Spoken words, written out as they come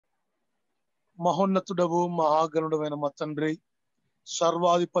మహోన్నతుడవు మహాగణుడమైన మా తండ్రి,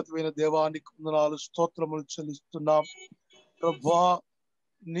 సర్వాధిపతిమైన దేవానికి వందనాలు స్తోత్రములు చెల్లిస్తున్నాం. ప్రభువా,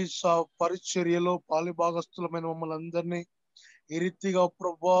 నీ పరిచర్యలో పాలిభాగస్తులమైన మమ్మల్ని అందరినీ ఈ రీతిగా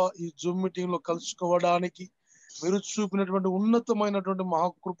ప్రభువా ఈ జూమ్ మీటింగ్ లో కలుసుకోవడానికి మీరు చూపినటువంటి ఉన్నతమైనటువంటి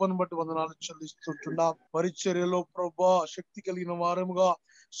మహాకృపను బట్టి వందనాలు చెల్లిస్తుంటున్నాం. పరిచర్యలో ప్రభువా శక్తి కలిగిన వారముగా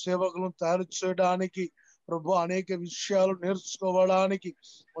సేవకులను తయారు చేయడానికి ప్రభు అనేక విషయాలు నేర్చుకోవడానికి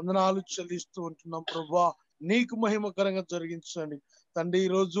వందనాలు చెల్లిస్తూ ఉంటున్నాం. ప్రభు నీకు మహిమకరంగా జరిగించండి తండ్రి. ఈ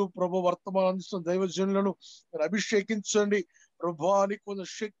రోజు ప్రభు వర్తమానం అందిస్తున్న దైవజనులను మీరు అభిషేకించండి. ప్రభానికి కొంత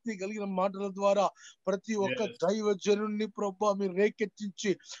శక్తి కలిగిన మాటల ద్వారా ప్రతి ఒక్క దైవజనుని ప్రభా మీరు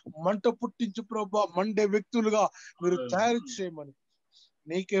రేకెత్తించి మంట పుట్టించి ప్రభా మండే వ్యక్తులుగా మీరు తయారు చేయమని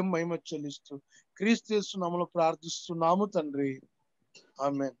నీకేం మహిమ చెల్లిస్తూ క్రీస్తు యేసు నామములో ప్రార్థిస్తున్నాము తండ్రి.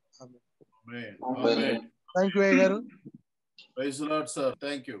 ఆమేన్. థ్యాంక్ యూ గారు. Praise lord sir,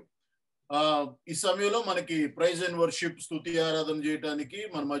 thank you. ఈ సమయంలో మనకి ప్రైజ్ అండ్ వర్షిప్ స్తుతి ఆరాధన చేయడానికి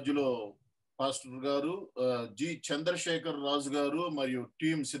మన మధ్యలో పాస్టర్ గారు జి చంద్రశేఖర్ రాజు గారు మరియు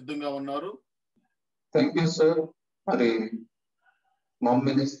టీం సిద్ధంగా ఉన్నారు. Thank you sir. మరి మా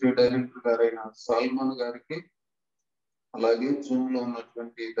మినిస్ట్రీ డైరెక్టర్ గారైన సల్మాన్ గారికి, అలాగే జూమ్ లో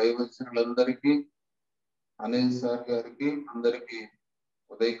ఉన్నటువంటి దైవజనులందరికీ, అనిల్ సార్ గారికి అందరికీ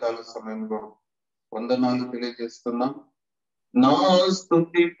ఉదయకాల సమయంలో వందనాలు తెలియజేస్తున్నాం. నా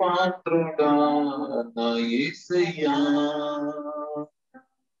స్తుతి పాత్రుడా నా యేసయ్యా,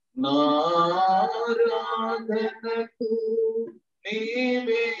 నా ఆరాధనకు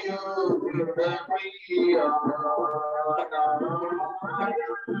నీవే యోగ్యుడవయ్యా, నా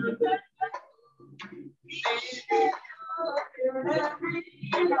ఆరాధనకు నీవే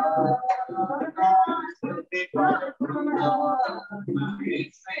యోగ్యుడవయ్యా, నా స్తుతి పాత్రుడా నా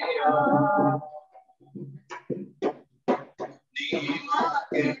యేసయ్యా.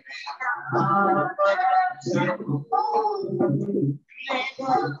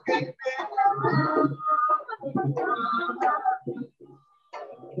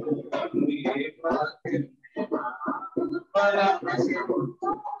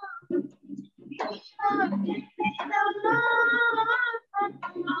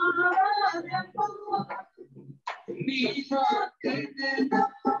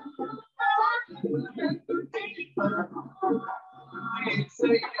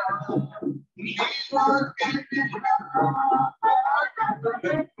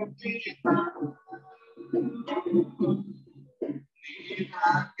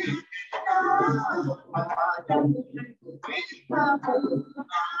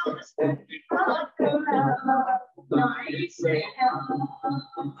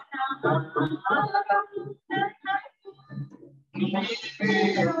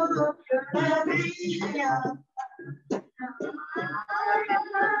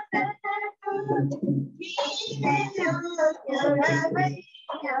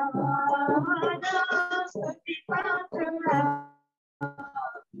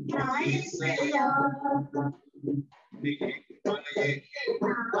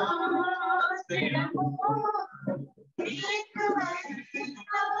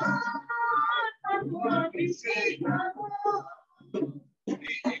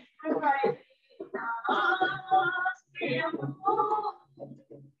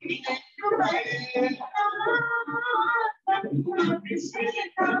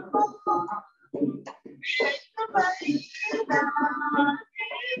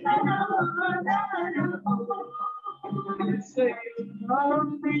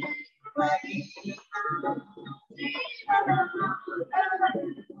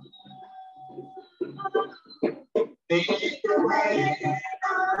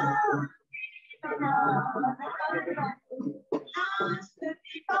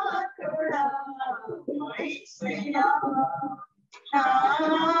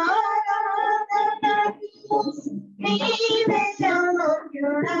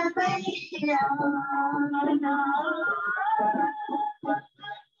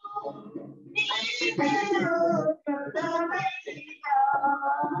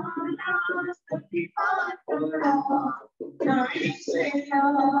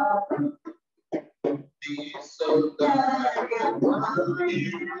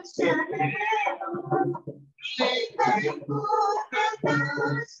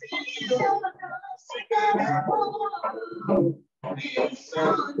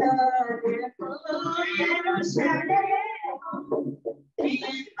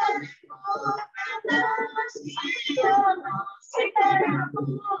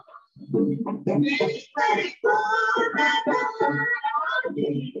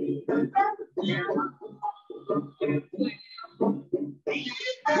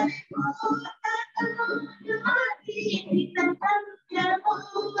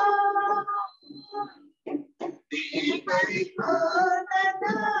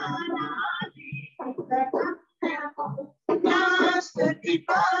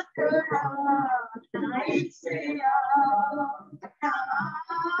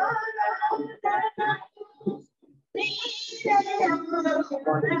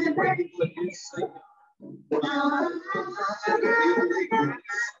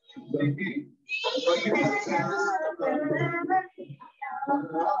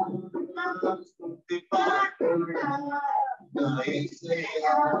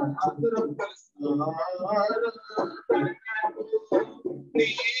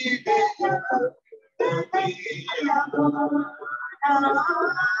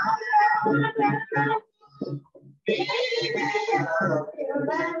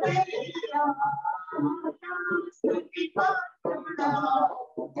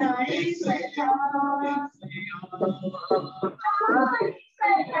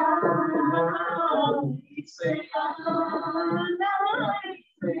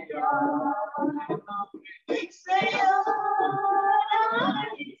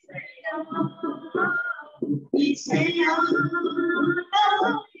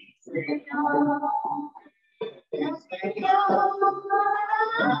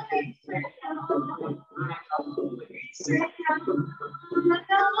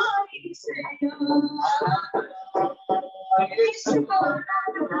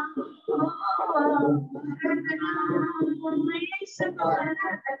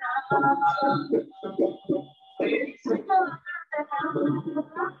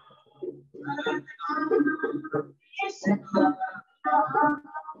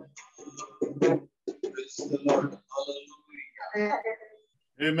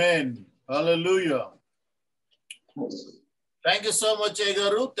 Amen. Hallelujah. Thank you so much,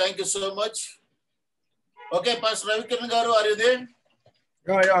 Garu. Thank you so much. Okay, Pastor Ravikiran Garu, are you there?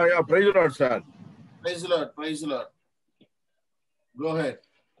 Yeah. Praise the Lord, sir. Praise the Lord. Praise the Lord. Go ahead.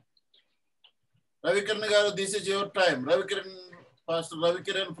 Ravikiran Garu, this is your time. Pastor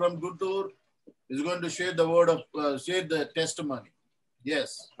Ravikiran from Guntur is going to share the word of, share the testimony. Yes.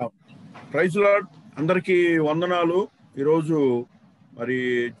 Praise lord, అందరికీ వందనాలు. ఈరోజు మరి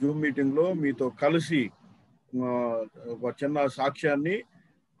Zoom meeting లో మీతో కలిసి ఒక చిన్న సాక్ష్యాన్ని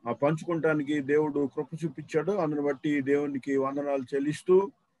పంచుకుంటానికి దేవుడు కృప చూపించాడు. అందుని బట్టి దేవునికి వందనాలు చెల్లిస్తూ,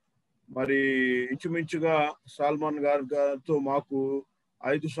 మరి ఇంచుమించుగా సాల్మాన్ గారితో మాకు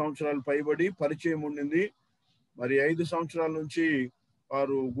 5 సంవత్సరాలు పైబడి పరిచయం ఉండింది. మరి 5 సంవత్సరాల నుంచి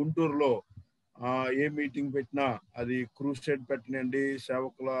వారు గుంటూరులో ఏ మీటింగ్ పెట్టినా, అది క్రూసైడ్ పెట్టనియండి,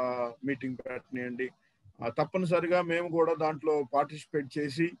 సేవకుల మీటింగ్ పెట్టనియండి, తప్పనిసరిగా మేము కూడా దాంట్లో పార్టిసిపేట్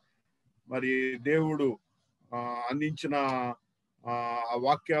చేసి, మరి దేవుడు అందించిన ఆ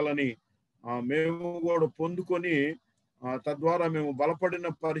వాక్యాలని మేము కూడా పొందుకొని, తద్వారా మేము బలపడిన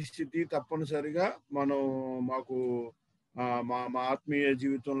పరిస్థితి తప్పనిసరిగా మాకు మా ఆత్మీయ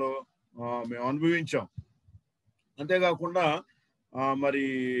జీవితంలో మేము అనుభవించాం. అంతేకాకుండా మరి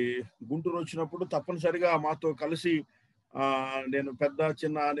గుంటూరు వచ్చినప్పుడు తప్పనిసరిగా మాతో కలిసి నేను పెద్ద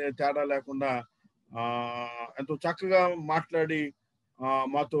చిన్న అనే తేడా లేకుండా ఎంతో చక్కగా మాట్లాడి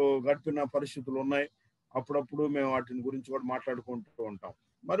మాతో గడిపిన పరిస్థితులు ఉన్నాయి. అప్పుడప్పుడు మేము వాటిని గురించి కూడా మాట్లాడుకుంటూ ఉంటాం.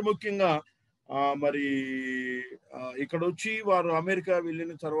 మరి ముఖ్యంగా మరి ఇక్కడ వచ్చి వారు అమెరికా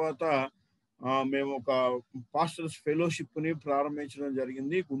వెళ్ళిన తర్వాత మేము ఒక పాస్టర్స్ ఫెలోషిప్ ని ప్రారంభించడం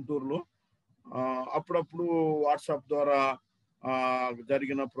జరిగింది గుంటూరులో. అప్పుడప్పుడు వాట్సాప్ ద్వారా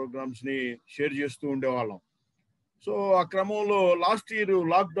జరిగిన ప్రోగ్రామ్స్ ని షేర్ చేస్తూ ఉండేవాళ్ళం. సో ఆ క్రమంలో లాస్ట్ ఇయర్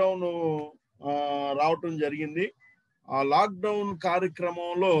లాక్డౌన్ రావటం జరిగింది. ఆ లాక్డౌన్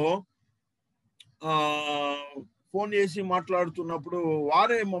కార్యక్రమంలో ఫోన్ చేసి మాట్లాడుతున్నప్పుడు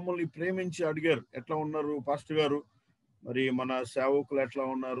వారే మమ్మల్ని ప్రేమించి అడిగారు, ఎట్లా ఉన్నారు పాస్టర్ గారు, మరి మన సేవకులు ఎట్లా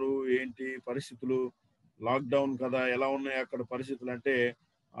ఉన్నారు, ఏంటి పరిస్థితులు, లాక్డౌన్ కదా, ఎలా ఉన్నాయి అక్కడ పరిస్థితులు అంటే,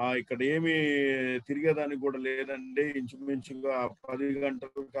 ఇక్కడ ఏమి తిరిగేదానికి కూడా లేదండి, ఇంచుమించుగా 10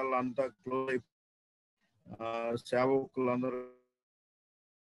 గంటల కల్లా అంతా క్లోజ్ అయిపోయి సేవకులందరూ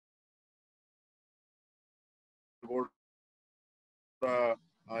కూడా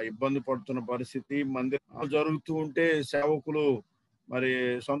ఇబ్బంది పడుతున్న పరిస్థితి, మందిరం జరుగుతూ ఉంటే సేవకులు మరి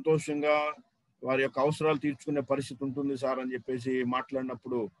సంతోషంగా వారి యొక్క అవసరాలు తీర్చుకునే పరిస్థితి ఉంటుంది సార్ అని చెప్పేసి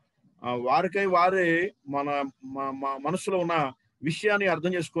మాట్లాడినప్పుడు, వారికై వారే మన మనసులో ఉన్న విషయాన్ని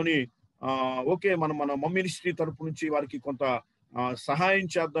అర్థం చేసుకొని, ఓకే మన మినిస్ట్రీ తరపు నుంచి వారికి కొంత సహాయం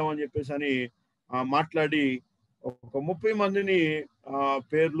చేద్దాం అని చెప్పేసి అని మాట్లాడి ఒక 30 మందిని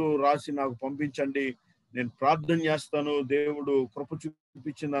పేర్లు రాసి నాకు పంపించండి, నేను ప్రార్థన చేస్తాను, దేవుడు కృప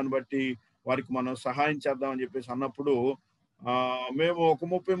చూపించిన దాన్ని బట్టి వారికి మనం సహాయం చేద్దాం అని చెప్పేసి అన్నప్పుడు మేము ఒక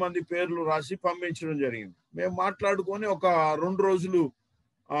 30 మంది పేర్లు రాసి పంపించడం జరిగింది. మేము మాట్లాడుకొని ఒక 2 రోజులు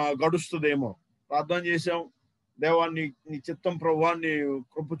గడుస్తుందేమో, ప్రార్థన చేసాం, దేవాన్ని నీ చిత్తం ప్రభువా నీ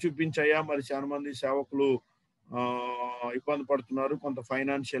కృప చూపించయ్యా, మరి చాలా మంది సేవకులు ఇబ్బంది పడుతున్నారు కొంత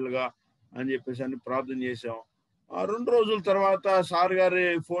ఫైనాన్షియల్ గా అని చెప్పేసి అని ప్రార్థన చేశాం. 2 రోజుల తర్వాత సార్ గారు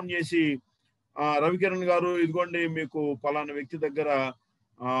ఫోన్ చేసి, రవికిరణ్ గారు ఇదిగోండి మీకు పలానా వ్యక్తి దగ్గర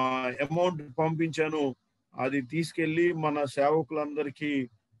అమౌంట్ పంపించాను, అది తీసుకెళ్లి మన సేవకులందరికీ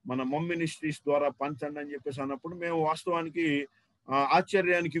మన మమ్ మినిస్ట్రీస్ ద్వారా పంచండి అని చెప్పేసి అన్నప్పుడు మేము వాస్తవానికి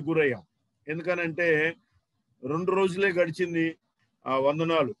ఆశ్చర్యానికి గురయ్యాం. ఎందుకనంటే 2 రోజులే గడిచింది.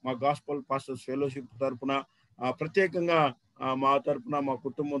 వందనాలు మా గాస్పల్ పాస్టర్స్ ఫెలోషిప్ తరపున ప్రత్యేకంగా మా తరపున మా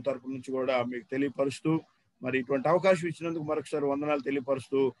కుటుంబం తరపు నుంచి కూడా మీకు తెలియపరుస్తూ, మరి ఇటువంటి అవకాశం ఇచ్చినందుకు మరొకసారి వందనాలు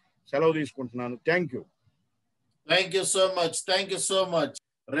తెలియపరుస్తూ సెలవు తీసుకుంటున్నాను. Thank you. Thank you so much. Thank you so much.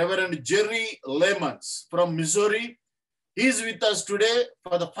 Rev.Jerry Lemons from Missouri. He's with us today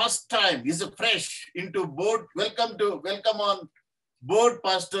for the first time. He's fresh into board. Welcome on board,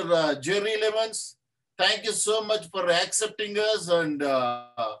 Pastor Jerry Lemons. Thank you so much for accepting us and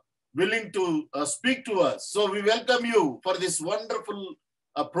willing to speak to us. So we welcome you for this wonderful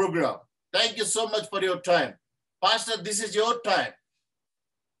program. Thank you so much for your time. Pastor, this is your time.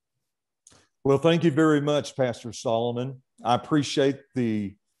 Well, thank you very much, Pastor Solomon. I appreciate the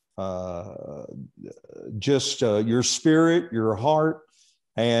your spirit, your heart,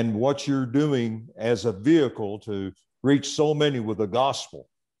 and what you're doing as a vehicle to reach so many with the gospel.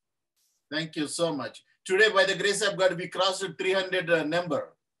 Thank you so much. Today, by the grace of God, we crossed the 300 number.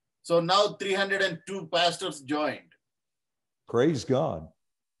 So now 302 pastors joined. Praise God.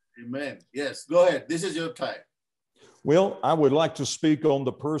 Amen. Yes, go ahead. This is your time. Well, I would like to speak on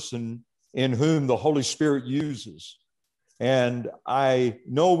the person in whom the Holy Spirit uses. And I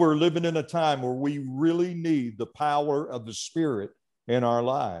know we're living in a time where we really need the power of the Spirit in our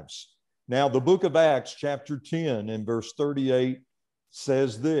lives. Now, the book of Acts, chapter 10 and verse 38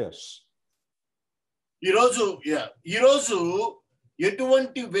 says this. ఈరోజు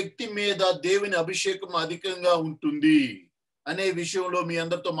ఎటువంటి వ్యక్తి మీద దేవుని అభిషేకం అధికంగా ఉంటుంది అనే విషయంలో మీ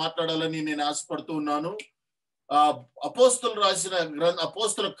అందరితో మాట్లాడాలని నేను ఆశపడుతూ ఉన్నాను. అపోస్తలు రాసిన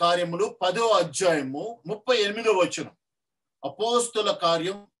అపోస్తల కార్యములు 10వ అధ్యాయము 38వ వచనం. అపోస్తల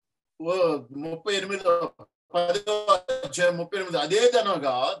కార్యం 10వ అధ్యాయం 38.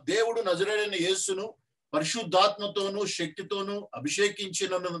 అదేదనగా దేవుడు నజరేయుడైన యేసును పరిశుద్ధాత్మతోను శక్తితోను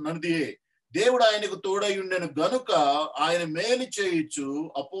అభిషేకించినది దేవుడు ఆయనకు తోడై ఉండెను గనుక ఆయన మేలు చేయుచు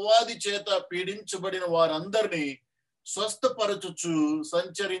అపవాది చేత పీడించబడిన వారందరినీ స్వస్థపరచుచు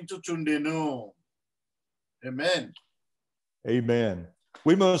సంచరించుచుండెను. Amen. Amen.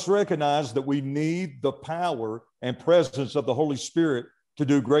 We must recognize that we need the power and presence of the Holy Spirit to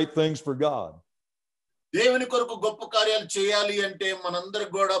do great things for God. దేవుని కొరకు గొప్ప కార్యాలు చేయాలి అంటే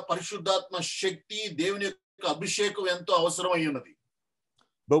మనందరికి కూడా పరిశుద్ధాత్మ శక్తి దేవుని యొక్క అభిషేకం ఎంతో అవసరమై ఉన్నది.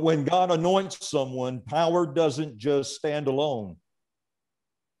 But when God anoints someone, power doesn't just stand alone.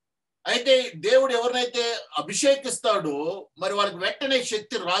 అయితే దేవుడు ఎవరినైతే అభిషేకిస్తాడో మరి వాళ్ళకి వెంటనే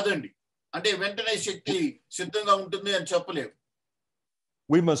శక్తి రాదండి. అంటే వెంటనే శక్తి సిద్ధంగా ఉంటుంది అని చెప్పలేము.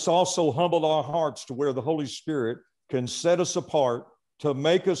 We must also humble our hearts to where the Holy Spirit can set us apart to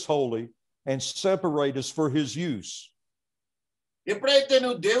make us holy and separate us for his use. ఎప్పుడైతే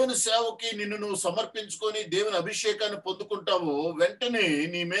నువ్వు దేవుని సేవకి నిన్ను సమర్పించుకొని దేవుని అభిషేకాన్ని పొందుకుంటావో వెంటనే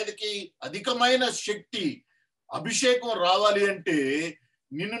నీ మీదకి అధికమైన శక్తి అభిషేకం రావాలి అంటే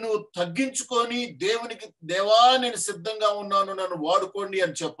నిన్ను నువ్వు తగ్గించుకొని దేవునికి దేవా నేను సిద్ధంగా ఉన్నాను నన్ను వాడుకోండి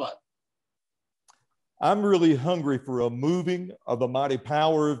అని చెప్పాలి. I'm really hungry for a moving of the mighty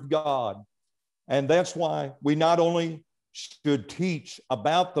power of God. And that's why we not only should teach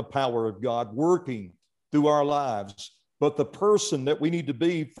about the power of God working through our lives, but the person that we need to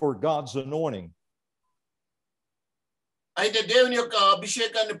be for God's anointing. అయితే దేవుని యొక్క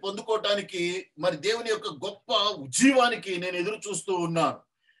అభిషేకాన్ని పొందుకోవటానికి మరి దేవుని యొక్క గొప్ప ఉజ్జీవానికి నేను ఎదురు చూస్తూ ఉన్నాను.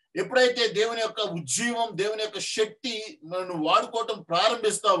 ఎప్పుడైతే దేవుని యొక్క ఉజ్జీవం దేవుని యొక్క శక్తి మనం వాడుకోవటం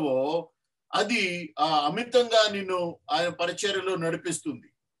ప్రారంభిస్తావో అది అమితంగా నిన్ను ఆయన పరిచర్యలో నడిపిస్తుంది.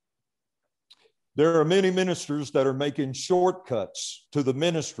 There are many ministers that are making shortcuts to the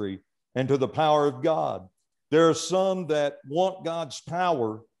ministry and to the power of God. There are some that want God's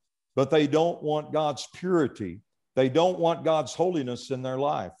power, but they don't want God's purity. They don't want God's holiness in their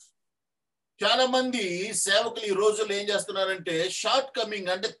life. చాలా మంది సేవకులు ఈ రోజుల్లో ఏం చేస్తున్నారంటే short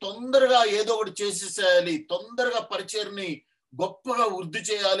coming అంటే తొందరగా ఏదో ఒకటి చేసేసేయాలి, తొందరగా పరిచర్ని గొప్పగా వృద్ధి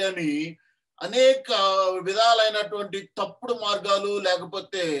చేయాలి అని అనేక విధాలైనటువంటి తప్పుడు మార్గాలు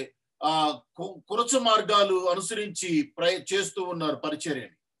లేకపోతే కురచ మార్గాలు అనుసరించి చేస్తూ ఉన్నారు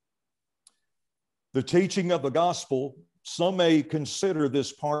పరిచర్యని. The teaching of the gospel, some may consider this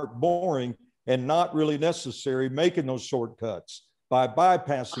part boring and not really necessary, making those shortcuts by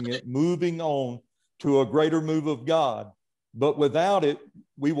bypassing it, moving on to a greater move of God. But without it,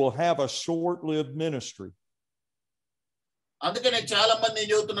 we will have a short-lived ministry. అందుకనే చాలా మంది ఏం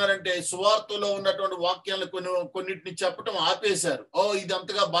చెబుతున్నారంటే సువార్తలో ఉన్నటువంటి వాక్యాలను కొన్నిటిని చెప్పటం ఆపేశారు. ఇది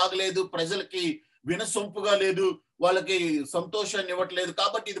అంతగా బాగలేదు, ప్రజలకి వినసొంపుగా లేదు, వాళ్ళకి సంతోషాన్ని ఇవ్వట్లేదు,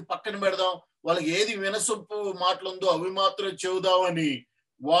 కాబట్టి ఇది పక్కన పెడదాం, వాళ్ళకి ఏది వినసొంపు మాటలుందో అవి మాత్రం చెబుదామని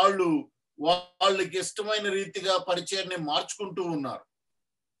వాళ్ళకి ఇష్టమైన రీతిగా పరిచయాన్ని మార్చుకుంటూ ఉన్నారు.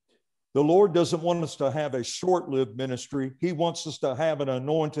 The Lord doesn't want us to have a short-lived ministry. He wants us to have an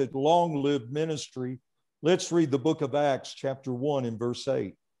anointed, long-lived ministry. Let's read the book of Acts, chapter 1 and verse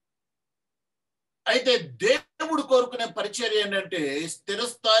 8. అయితే దేవుడు కోరుకునే పరిచర్య ఏంటంటే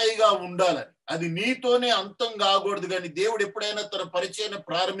స్థిరస్థాయిగా ఉండాలని. అది నీతోనే అంతం కాకూడదు. కానీ దేవుడు ఎప్పుడైనా తన పరిచర్యను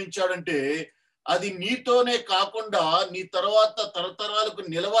ప్రారంభించాడంటే అది నీతోనే కాకుండా నీ తర్వాత తరతరాలకు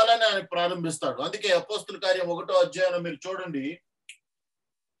నిలవాలని ఆయన ప్రారంభిస్తాడు. అందుకే అపోస్తుల కార్యం 1వ అధ్యాయంలో మీరు చూడండి.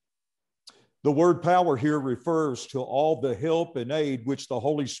 The word power here refers to all the help and aid which the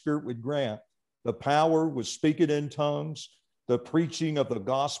Holy Spirit would grant. The power was speaking in tongues, the preaching of the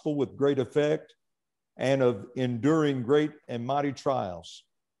gospel with great effect, and of enduring great and mighty trials.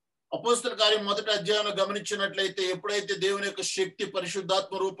 అపోస్తుల కార్యం 1వ అధ్యాయంలో గమనించినట్లయితే ఎప్పుడైతే దేవుని యొక్క శక్తి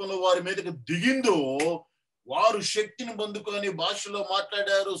పరిశుద్ధాత్మ రూపంలో వారి మీదకి దిగిందో వారు శక్తిని పొందుకొని భాషలో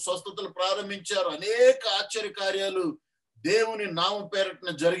మాట్లాడారు, స్వస్థతలు ప్రారంభించారు, అనేక ఆశ్చర్య కార్యాలు దేవుని నామం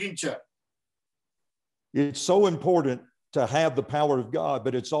పేరట జరిగించారు. It's so important to have the power of God,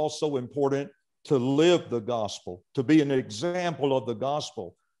 but it's also important to live the gospel, to be an example of the gospel,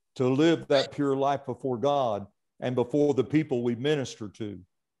 to live that pure life before God and before the people we minister to.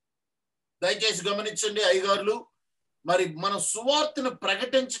 దయచేసి గమనించండి అయ్యగారులు, మరి మన సువార్తను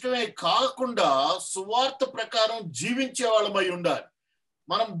ప్రకటించడమే కాకుండా సువార్త ప్రకారం జీవించే వాళ్ళమై ఉండాలి.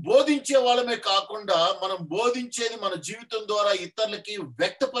 మనం బోధించే వాళ్ళమే కాకుండా మనం బోధించేది మన జీవితం ద్వారా ఇతరులకి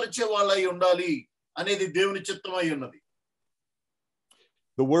వ్యక్తపరిచే వాళ్ళై ఉండాలి అనేది దేవుని చిత్తమై ఉన్నది.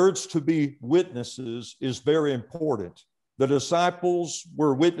 The words to be witnesses is very important. The disciples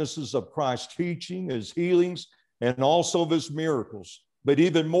were witnesses of Christ's teaching, his healings, and also of his miracles. But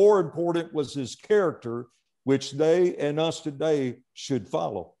even more important was his character, which they and us today should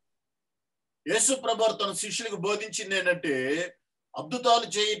follow. యేసు ప్రభువు తన శిష్యులకు బోధించింది ఏంటంటే అద్భుతాలు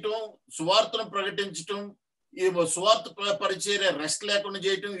చేయటం, సువార్తను ప్రకటించటం, ఈ సువార్త పరిచర్య రెస్ట్ లేకుండా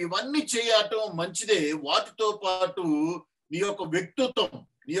చేయటం, ఇవన్నీ చేయటం మంచిదే. వాటితో పాటు నీ యొక్క వ్యక్తిత్వం,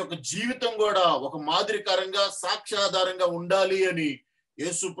 నీ యొక్క జీవితం కూడా ఒక మాదిరికరంగా సాక్ష్యాధారంగా ఉండాలి అని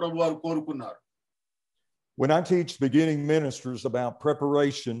యేసు ప్రభువు వారు కోరుకున్నారు. When I teach beginning ministers about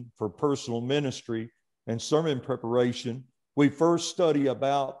preparation for personal ministry and sermon preparation, we first study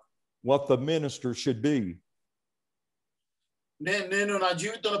about what the minister should be. నేను నా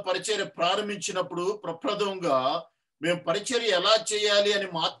జీవితంలో పరిచర్య ప్రారంభించినప్పుడు ప్రప్రథమంగా మేము పరిచర్య ఎలా చేయాలి అని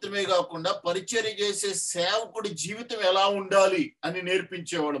మాత్రమే కాకుండా పరిచర్య చేసే సేవకుడి జీవితం ఎలా ఉండాలి అని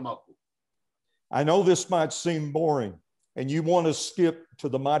నేర్పించేవాడు మాకు. I know this might seem boring and you want to skip to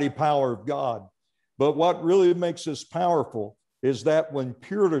the mighty power of God, but what really makes us powerful is that when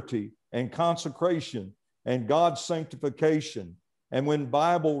purity and consecration and God's sanctification and when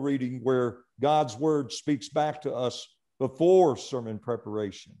Bible reading where God's word speaks back to us before sermon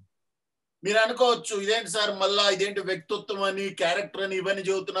preparation. మీరు అనుకోవచ్చు, ఇదేంటి sir మళ్ళా ఇదేంటి వ్యక్తిత్వం అని character అని ఇవన్నీ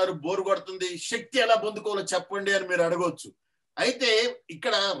చెబుతున్నారు, బోర్ కొడుతుంది, శక్తి ఎలా పొందుకోవాలో చెప్పండి అని మీరు అడగవచ్చు. అయితే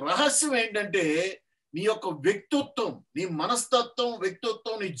ఇక్కడ రహస్యం ఏంటంటే నీ యొక్క వ్యక్తిత్వం, నీ మనస్తత్వం,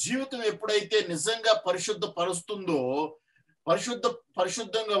 వ్యక్తిత్వం, నీ జీవితం ఎప్పుడైతే నిజంగా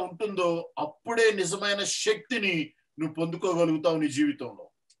పరిశుద్ధంగా ఉంటుందో అప్పుడే నిజమైన శక్తిని నువ్వు పొందుకోగలుగుతావు నీ జీవితంలో.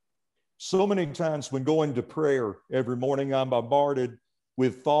 So many times when going to prayer every morning, I'm bombarded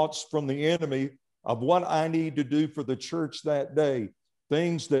with thoughts from the enemy of what I need to do for the church that day,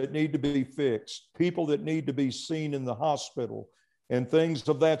 things that need to be fixed, people that need to be seen in the hospital, and things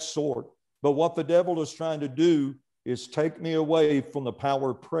of that sort. But what the devil is trying to do is take me away from the power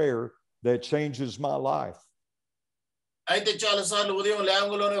of prayer that changes my life. అయితే చాలా సార్లు ఉదయం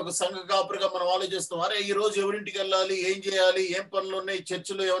లేవగానే ఒక సంఘ కాపురిగా మనం ఆలోచిస్తాం, అరే ఈ రోజు ఎవరింటికి వెళ్ళాలి, ఏం చేయాలి, ఏం పనులు ఉన్నాయి,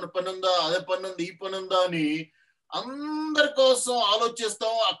 చర్చిలో ఏమైనా పని ఉందా, అదే పని ఉంది, ఈ పని ఉందా అని అందరి కోసం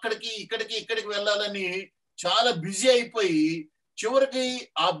ఆలోచిస్తాం. ఇక్కడికి వెళ్ళాలని చాలా బిజీ అయిపోయి చివరికి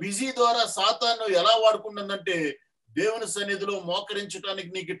ఆ బిజీ ద్వారా సాతాను ఎలా వాడుకుంటుందంటే దేవుని సన్నిధిలో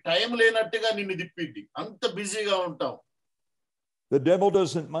మోకరించడానికి నీకు టైం లేనట్టుగా నిన్ను తిప్పిద్ది. అంత బిజీగా ఉంటాం. The devil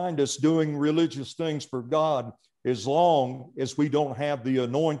doesn't mind us doing religious things for God as long as we don't have the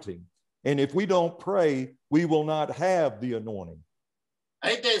anointing. And if we don't pray, we will not have the anointing.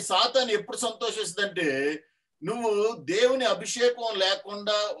 అయితే సాతాను ఎప్పుడు సంతోషిస్తుందంటే నువ్వు దేవుని అభిషేకం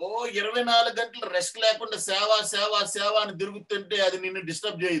లేకుండా 24 గంటలు రెస్ట్ లేకుండా సేవ అని తిరుగుతుంటే అది నిన్ను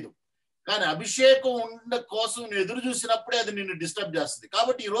డిస్టర్బ్ చేయదు. కానీ అభిషేకం ఉండ కోసం నువ్వు ఎదురు చూసినప్పుడే అది నిన్ను డిస్టర్బ్ చేస్తుంది.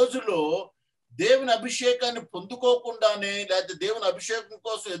 కాబట్టి ఈ రోజుల్లో దేవుని అభిషేకాన్ని పొందుకోకుండానే లేకపోతే దేవుని అభిషేకం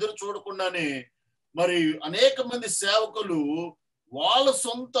కోసం ఎదురు చూడకుండానే మరి అనేక మంది సేవకులు వాళ్ళ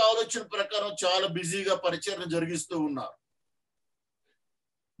సొంత ఆలోచన ప్రకారం చాలా బిజీగా పరిచర్య జరిగిస్తూ ఉన్నారు.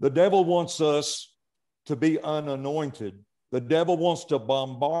 The devil wants us to be unanointed. The devil wants to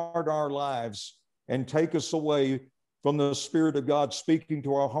bombard our lives and take us away from the Spirit of God speaking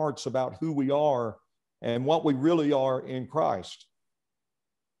to our hearts about who we are and what we really are in Christ.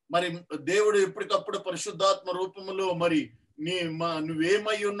 మరి దేవుడు ఎప్పటికప్పుడు పరిశుద్ధాత్మ రూపంలో మరి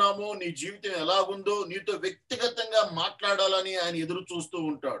నువ్వేమై ఉన్నామో, నీ జీవితం ఎలాగుందో నీతో వ్యక్తిగతంగా మాట్లాడాలని ఆయన ఎదురు చూస్తూ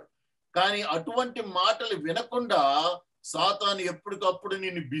ఉంటాడు. కానీ అటువంటి మాటలు వినకుండా సాతాను ఎప్పటికప్పుడు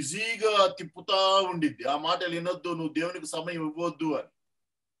నిన్ను బిజీగా తిప్పుతా ఉండిద్ది. ఆ మాటలు వినొద్దు, నువ్వు దేవునికి సమయం ఇవ్వద్దు అని.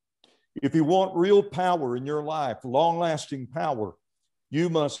 If you want real power in your life, long-lasting power, you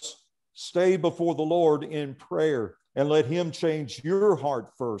must stay before the Lord in prayer and let him change your heart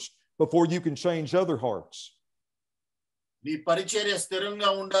first before you can change other hearts. నీ పరిచర్య స్థిరంగా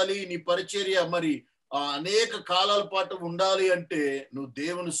ఉండాలి, నీ పరిచర్య మరి అనేక కాలాల పాటు ఉండాలి అంటే నువ్వు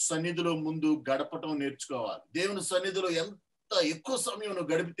దేవుని సన్నిధిలో ముందు గడపటం నేర్చుకోవాలి. దేవుని సన్నిధిలో ఎంత ఎక్కువ సమయం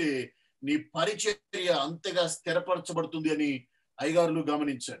నువ్వు గడిపితే నీ పరిచర్య అంతగా స్థిరపరచబడుతుంది అని అయ్యగారులు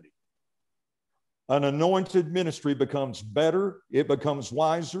గమనించండి. An anointed ministry becomes better, it becomes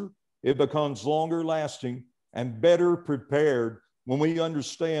wiser, it becomes longer lasting and better prepared when we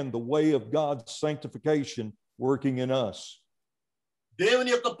understand the way of God's sanctification working in us.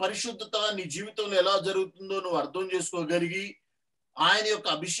 దేవుని యొక్క పరిశుద్ధత నీ జీవితంలో ఎలా జరుగుతుందో నువ్వు అర్థం చేసుకోగలిగి ఆయన యొక్క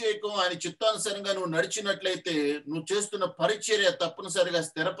అభిషేకం ఆయన చిత్తానుసారంగా నువ్వు నడిచినట్లయితే నువ్వు చేస్తున్న పరిచర్య తప్పనిసరిగా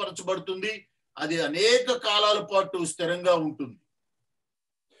స్థిరపరచబడుతుంది. అది అనేక కాలాల పాటు స్థిరంగా ఉంటుంది.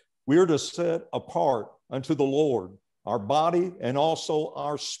 We are to set apart unto the Lord our body and also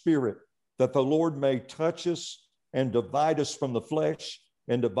our spirit, that the Lord may touch us and divide us from the flesh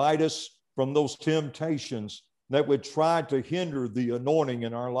and divide us from those temptations that would try to hinder the anointing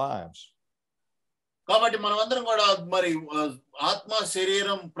in our lives. కాబట్టి మనమందరం కూడా మరి ఆత్మ,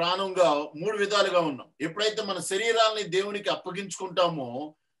 శరీరం, ప్రాణంగా మూడు విధాలుగా ఉన్నాం. ఎప్పుడైతే మన శరీరాల్ని దేవునికి అప్పగించుకుంటామో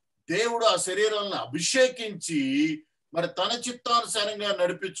దేవుడు ఆ శరీరాలను అభిషేకించి మరి తన చిత్తానుసారంగా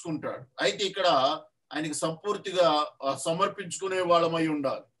నడిపించుకుంటాడు. అయితే ఇక్కడ ఆయనకి సంపూర్తిగా సమర్పించుకునే వాళ్ళమై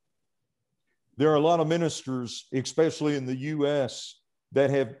ఉండాలి. There are a lot of ministers, especially in the U.S., that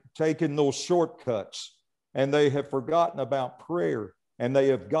have taken those shortcuts and they have forgotten about prayer and they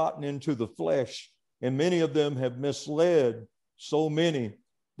have gotten into the flesh, and many of them have misled so many.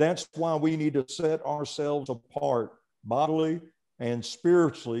 That's why we need to set ourselves apart bodily and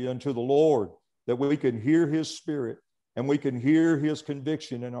spiritually unto the Lord, that we can hear his spirit and we can hear his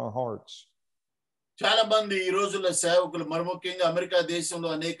conviction in our hearts. చాలా మంది ఈ రోజుల్లో సేవకులు, మరి ముఖ్యంగా America దేశంలో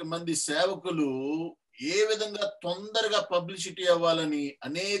అనేక మంది సేవకులు ఏ విధంగా తొందరగా పబ్లిసిటీ అవ్వాలని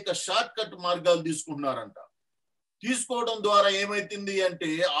అనేక షార్ట్ కట్ మార్గాలు తీసుకుంటున్నారంట. తీసుకోవడం ద్వారా ఏమైతుంది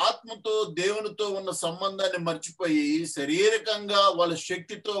అంటే ఆత్మతో దేవునితో ఉన్న సంబంధాన్ని మర్చిపోయి శారీరకంగా వాళ్ళ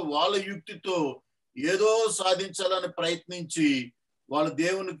శక్తితో వాళ్ళ యుక్తితో ఏదో సాధించాలని ప్రయత్నించి వాళ్ళు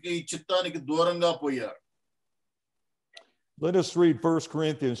దేవునికి చిత్తానికి దూరంగా పోయారు. Let us read 1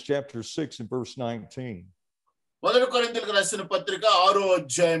 Corinthians chapter 6 and verse 19. మొదటి కొరింథీయులకు రాసిన పత్రిక 6వ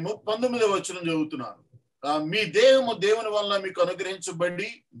అధ్యాయము 19వ వచనం చదువుతున్నాను. మీ దేహము దేవుని వలన మీకు అనుగ్రహించబడి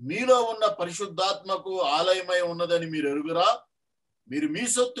మీలో ఉన్న పరిశుద్ధాత్మకు ఆలయమై ఉన్నదని మీరు ఎరుగురా? మీరు మీ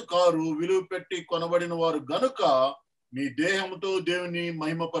సొత్తు కారు, విలువ పెట్టి కొనబడిన వారు గనుక మీ దేహముతో దేవుని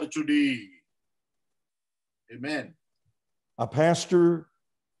మహిమపరచుడి. Amen. A pastor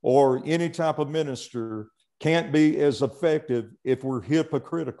or any type of minister can't be as effective if we're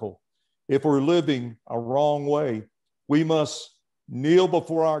hypocritical, if we're living a wrong way. We must kneel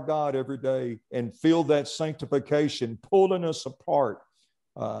before our God every day and feel that sanctification pulling us apart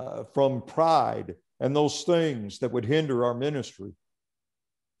from pride and those things that would hinder our ministry.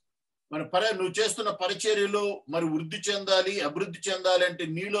 నువ్వు చేస్తున్న పరిచర్యలో మరి వృద్ధి చెందాలి, అభివృద్ధి చెందాలి అంటే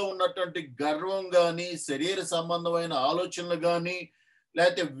నీలో ఉన్నటువంటి గర్వం గాని, శరీర సంబంధమైన ఆలోచనలు గాని,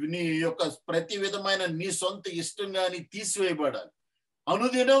 లేకపోతే నీ యొక్క ప్రతి విధమైన నీ సొంత ఇష్టం గాని తీసివేయబడాలి.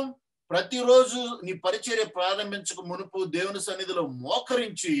 అనుదినం ప్రతిరోజు నీ పరిచర్య ప్రారంభించక మునుపు దేవుని సన్నిధిలో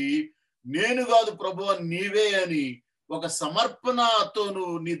మోకరించి నేను కాదు ప్రభువా నీవే అని ఒక సమర్పణతో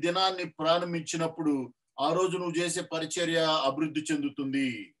నువ్వు నీ దినాన్ని ప్రారంభించినప్పుడు ఆ రోజు నువ్వు చేసే పరిచర్య అభివృద్ధి చెందుతుంది.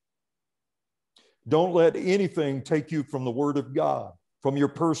 Don't let anything take you from the Word of God, from your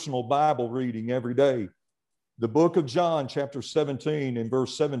personal Bible reading every day. The book of John, chapter 17 and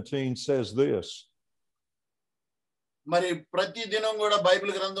verse 17 says this. మరి ప్రతి దినం కూడా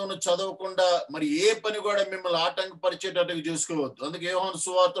బైబిల్ గ్రంథం చదవకుండా మరి ఏ పని కూడా మిమ్మల్ని ఆటంకపరిచేటట్టుగా చేసుకోవద్దు. అందుకే యోహాను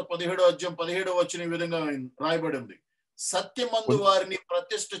సువార్త 17వ అధ్యాయం 17వ వచనం ఈ విధంగా రాయబడి ఉంది. సత్యమందు వారిని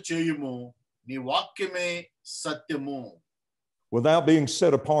ప్రతిష్ఠ చేయుము, నీ వాక్యమే సత్యము. Without being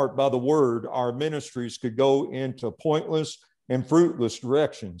set apart by the word, our ministries could go into pointless and fruitless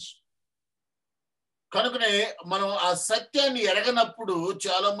directions. కనుకనే మనం ఆ సత్యాన్ని ఎరగనప్పుడు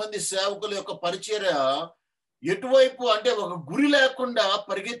చాలా మంది సేవకుల యొక్క పరిచర్య ఎటువైపు అంటే ఒక గురి లేకుండా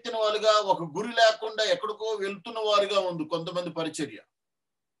పరిగెత్తిన వారుగా, ఒక గురి లేకుండా ఎక్కడికో వెళ్తున్న వారుగా ఉంది కొంతమంది పరిచర్య.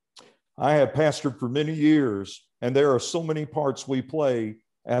 I have pastored for many years, and there are so many parts we play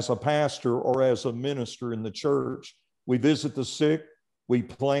as a pastor or as a minister in the church. We visit the sick, we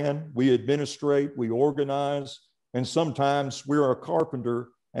plan, we administrate, we organize, and sometimes we're a carpenter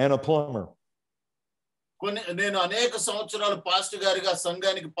and a plumber. నేను అనేక సంవత్సరాలు pastor గారిగా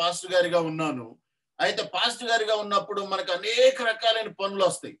సంఘానికి pastor గారిగా ఉన్నాను. అయితే pastor గారిగా ఉన్నప్పుడు మనకు అనేక రకాలైన పనులు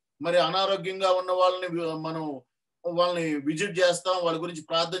వస్తాయి. మరి అనారోగ్యంగా ఉన్న వాళ్ళని విజిట్ చేస్తాం, వాళ్ళ గురించి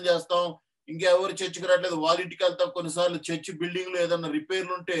ప్రార్థన చేస్తాం. ఇంకా ఎవరు చర్చికి రావట్లేదు, వాళ్ళ ఇంటికి వెళ్తాం. కొన్నిసార్లు చర్చి బిల్డింగ్ లో ఏదైనా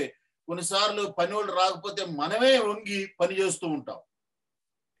రిపేర్లు ఉంటే, కొన్నిసార్లు పని వాళ్ళు రాకపోతే మనమే వంగి పని చేస్తూ ఉంటాం.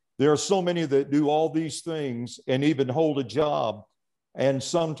 There are so many that do all these things and even hold a job. And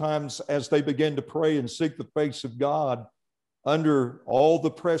sometimes as they begin to pray and seek the face of God under all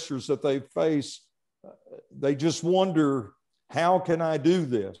the pressures that they face, they just wonder, how can I do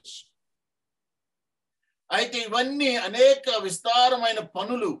this? అయితే ఇవన్నీ అనేక విస్తారమైన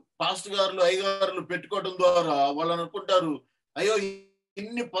పనులు pastor గారులు అయ్యగారులు పెట్టుకోవడం ద్వారా వాళ్ళు అనుకుంటారు, అయ్యో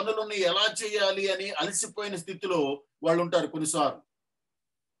ఇన్ని పనులను ఎలా చేయాలి అని అలసిపోయిన స్థితిలో వాళ్ళు ఉంటారు కొన్నిసార్లు.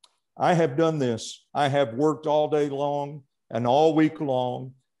 I have done this. I have worked all day long and all week long,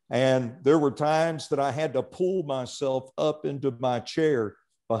 and there were times that I had to pull myself up into my chair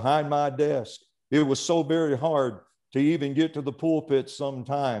behind my desk. It was so very hard to even get to the pulpit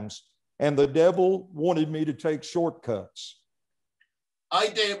sometimes, and the devil wanted me to take shortcuts.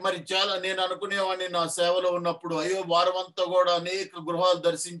 అయితే మరి చాలా నేను అనుకునేవాడిని నా సేవలో ఉన్నప్పుడు, అయ్యో వారం అంతా కూడా అనేక గృహాలు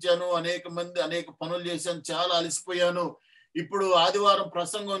దర్శించాను, అనేక పనులు చేశాను, చాలా అలసిపోయాను. ఇప్పుడు ఆదివారం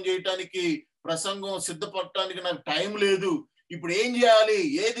ప్రసంగం చేయటానికి, ప్రసంగం సిద్ధపడటానికి నాకు టైం లేదు. ఇప్పుడు ఏం చేయాలి,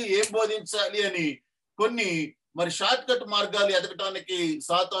 ఏం బోధించాలి అని కొన్ని మరి షార్ట్ కట్ మార్గాలు ఎదగటానికి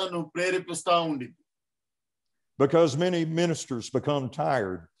సాతాను ప్రేరేపిస్తా ఉండింది. Because many ministers become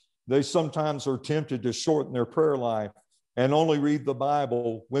tired, they sometimes are tempted to shorten their prayer life and only read the Bible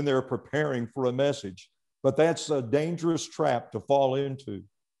when they're preparing for a message. But that's a dangerous trap to fall into.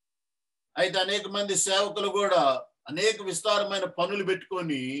 అయితే అనేక మంది సేవకులు కూడా అనేక విస్తారమైన పనులు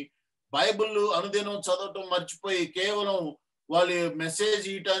పెట్టుకొని Bible అనుదినం చదవటం మర్చిపోయి కేవలం వాళ్ళు మెసేజ్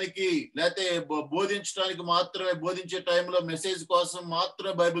ఇయటానికి లేకపోతే బోధించడానికి మాత్రమే, బోధించే టైంలో మెసేజ్ కోసం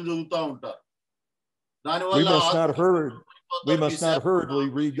మాత్రమే బైబిల్ చదువుతూ ఉంటారు. దానివల్ల we must not hurriedly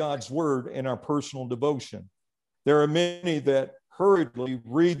read God's word in our personal devotion. There are many that hurriedly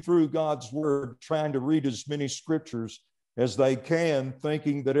read through God's word, trying to read as many scriptures as they can,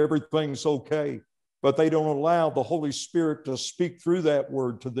 thinking that everything's okay, but they don't allow the Holy Spirit to speak through that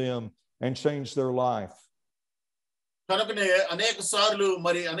word to them and change their life. కనుకనే అనేక సార్లు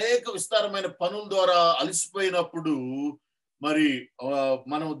మరి అనేక విస్తారమైన పనుల ద్వారా అలసిపోయినప్పుడు మరి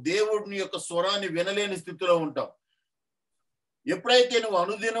మనం దేవుడిని యొక్క స్వరాన్ని వినలేని స్థితిలో ఉంటాం. ఎప్పుడైతే నువ్వు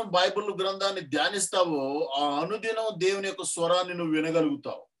అనుదినం బైబిల్ గ్రంథాన్ని ధ్యానిస్తావో ఆ అనుదినం దేవుని యొక్క స్వరాన్ని నువ్వు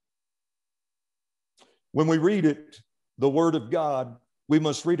వినగలుగుతావు. When we read it, the word of God, we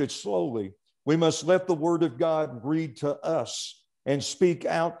must read it slowly. We must let the word of God read to us and speak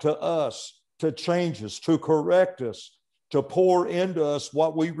out to us, to change us, to correct us, to pour into us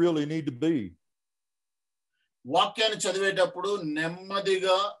what we really need to be. వాక్యాన్ని చదివేటప్పుడు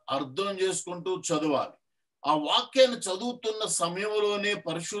నెమ్మదిగా అర్థం చేసుకుంటూ చదవాలి. ఆ వాక్యాన్ని చదువుతున్న సమయంలోనే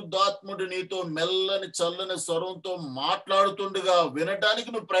పరిశుద్ధాత్ముడు నీతో మెల్లని చల్లని స్వరంతో మాట్లాడుతుండగా వినటానికి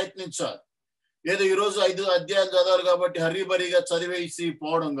నువ్వు ప్రయత్నించాలి. ఏదో ఈరోజు 5 అధ్యాయాలు చదవాలి కాబట్టి హరిబరిగా చదివేసి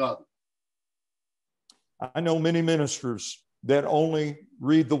పోవడం కాదు. I know many ministers that only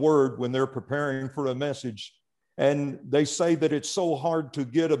read the word when they're preparing for a message, and they say that it's so hard to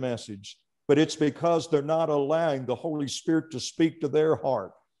get a message, but it's because they're not allowing the Holy Spirit to speak to their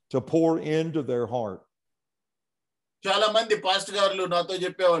heart, to pour into their heart. చాలా మంది pastor గారులు నాతో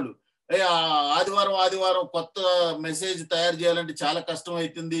చెప్పేవాళ్ళు, ఆదివారం కొత్త message తయారు చేయాలంటే చాలా కష్టం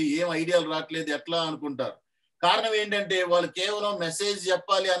అవుతుంది, ఏం ఐడియాలు రావట్లేదు, ఎట్లా అనుకుంటారు. కారణం ఏంటంటే వాళ్ళు కేవలం మెసేజ్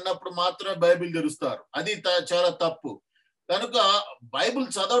చెప్పాలి అన్నప్పుడు మాత్రమే బైబిల్ తెరుస్తారు. అది చాలా తప్పు. కనుక బైబిల్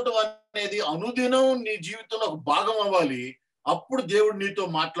చదవటం అనేది అనుదినం నీ జీవితంలో ఒక భాగం అవ్వాలి. అప్పుడు దేవుడు నీతో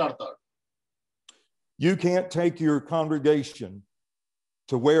మాట్లాడతాడు. You can't take your congregation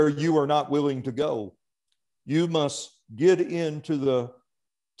to where you are not willing to go. You must get into the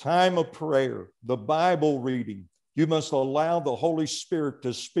time of prayer, the Bible reading. You must allow the Holy Spirit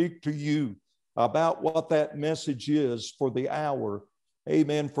to speak to you about what that message is for the hour.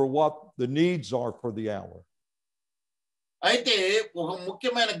 Amen. For what the needs are for the hour. అయితే ఒక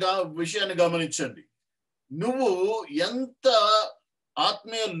ముఖ్యమైన విషయాన్ని గమనించండి. నువ్వు ఎంత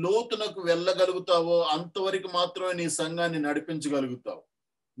ఆత్మీయ లోతునకు వెళ్ళగలుగుతావో అంతవరకు మాత్రమే నీ సంఘాన్ని నడిపించగలుగుతావు.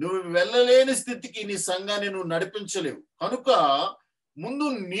 నువ్వు వెళ్ళలేని స్థితికి నీ సంఘాన్ని నువ్వు నడిపించలేవు. కనుక ముందు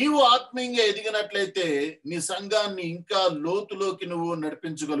నీవు ఆత్మీయంగా ఎదిగినట్లయితే నీ సంఘాన్ని ఇంకా లోతులోకి నువ్వు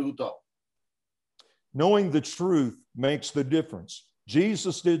నడిపించగలుగుతావు. Knowing the truth makes the difference.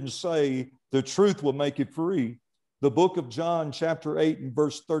 Jesus didn't say the truth will make you free. The book of John chapter 8 and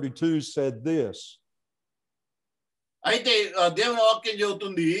verse 32 said this. అయితే దేవుని వాక్యం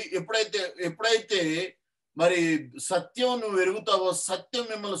చెబుతుంది, ఎప్పుడైతే మరి సత్యం నువ్వు ఎరుగుతావో సత్యం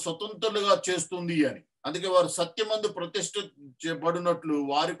మిమ్మల్ని స్వతంత్రులుగా చేస్తుంది అని. అందుకే వారు సత్యమందు ప్రతిష్ఠించబడినట్లు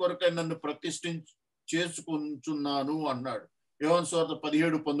వారి కొరకై నన్ను చేసుకుంటున్నాను అన్నాడు. యోహాను సువార్త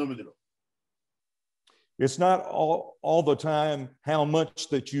 17:19. It's not all the time how much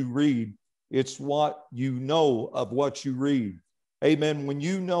that you read. It's what you know of what you read. Amen. When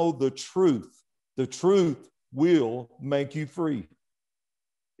you know the truth will make you free.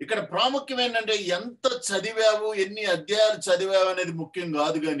 ఇక్కడ ప్రాముఖ్యం ఏంటంటే ఎంత చదివావు, ఎన్ని అధ్యాయాలు చదివావు అనేది ముఖ్యం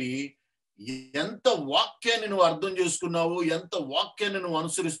కాదు, కానీ ఎంత వాక్యాన్ని నువ్వు అర్థం చేసుకున్నావు, ఎంత వాక్యాన్ని నువ్వు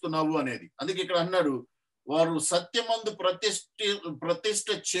అనుసరిస్తున్నావు అనేది. అందుకే ఇక్కడ అన్నాడు, వారు సత్యమందు ప్రతిష్ఠ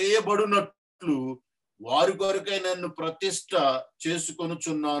చేయబడినట్లు వారి కొరకై నన్ను ప్రతిష్ఠ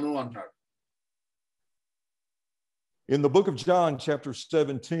చేసుకొనుచున్నాను అన్నాడు. In the book of John chapter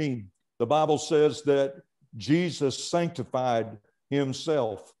 17, the Bible says that Jesus sanctified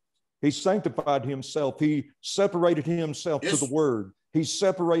himself. He sanctified himself. He separated himself to the Word. He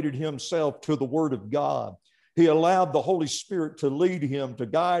separated himself to the Word of God. He allowed the Holy Spirit to lead him, to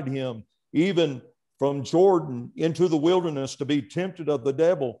guide him, even from Jordan into the wilderness to be tempted of the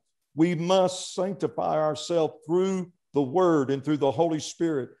devil. We must sanctify ourselves through the Word and through the Holy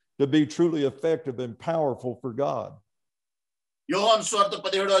Spirit to be truly effective and powerful for God. యోహాను సువార్త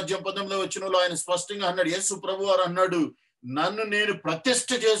 17:19 ఆయన స్పష్టంగా అన్నాడు, యేసు ప్రభువారు అన్నాడు, నన్ను నేను ప్రతిష్ఠ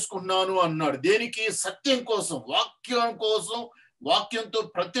చేసుకున్నాను అన్నాడు. దేనికి? సత్యం కోసం, వాక్యం కోసం, వాక్యంతో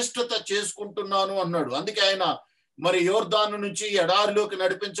ప్రతిష్ఠత చేసుకుంటున్నాను అన్నాడు. అందుకే ఆయన మరి యోర్దాను నుంచి ఎడారిలోకి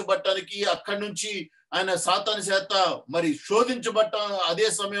నడిపించబట్టానికి, అక్కడి నుంచి ఆయన సాతాను చేత మరి శోధించబట్ట అదే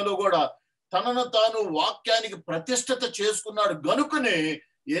సమయంలో కూడా తనను తాను వాక్యానికి ప్రతిష్ఠత చేసుకున్నాడు. గనుకనే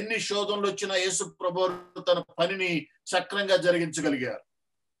ఎన్ని శోధనలు వచ్చినా యేసు ప్రభువు తన పనిని చక్రంగా జరిగించగలిగారు.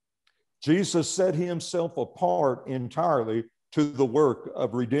 Jesus set himself apart entirely to the work of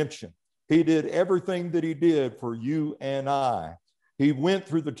redemption. He did everything that he did for you and I. He went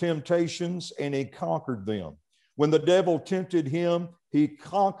through the temptations and he conquered them. When the devil tempted him, he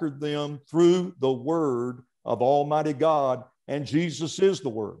conquered them through the Word of Almighty God, and Jesus is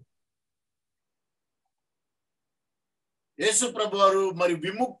the Word. యేసు ప్రభువారు మరి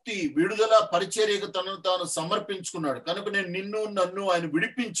విడుదల పరిచర్యకు తనను తాను సమర్పించుకున్నాడు. కనుక నన్ను ఆయన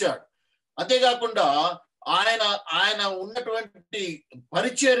విడిపించాడు. అంతేకాకుండా ఆయన ఉన్నటువంటి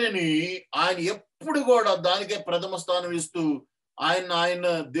పరిచర్యని ఆయన ఎప్పుడు కూడా దానికే ప్రథమ స్థానం ఇస్తూ ఆయన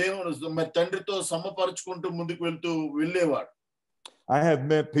దేవుని మరి తండ్రితో సమపరుచుకుంటూ ముందుకు వెళ్ళేవాడు. I have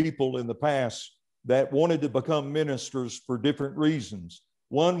met people in the past that wanted to become ministers for different reasons.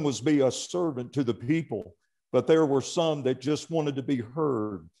 One was be a servant to the people, but there were some that just wanted to be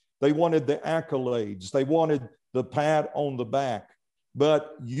heard. They wanted the accolades. They wanted the pat on the back. But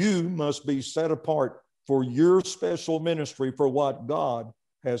you must be set apart for your special ministry for what God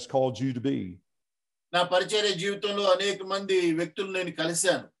has called you to be. నా పరిచర్య జీవితంలో అనేక మంది వ్యక్తులు నేను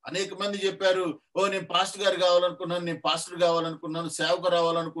కలిశాను. అనేక మంది చెప్పారు, నేను పాస్టర్ గారు కావాలనుకున్నాను, నేను పాస్టర్ కావాలనుకున్నాను, సేవకు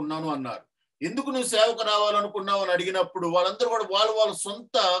రావాలనుకున్నాను అన్నారు. ఎందుకు నువ్వు సేవకు రావాలనుకున్నావు అని అడిగినప్పుడు వాళ్ళందరూ కూడా వాళ్ళ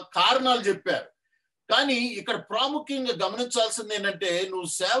సొంత కారణాలు చెప్పారు. కానీ ఇక్కడ ప్రాముఖ్యంగా గమనించాల్సింది ఏంటంటే, నువ్వు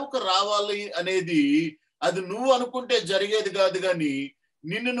సేవకు రావాలి అనేది అది నువ్వు అనుకుంటే జరిగేది కాదు, కానీ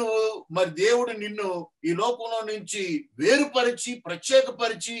నువ్వు మరి దేవుడు నిన్ను ఈ లోకంలో నుంచి వేరుపరిచి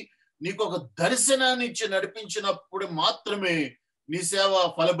ప్రత్యేకపరిచి నీకు ఒక దర్శనాన్ని ఇచ్చి నడిపించినప్పుడు మాత్రమే నీ సేవ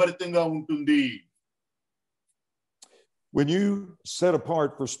ఫలభరితంగా ఉంటుంది. When you set apart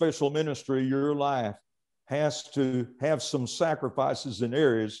for special ministry, your life has to have some sacrifices in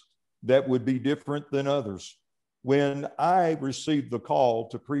areas that would be different than others. When I received the call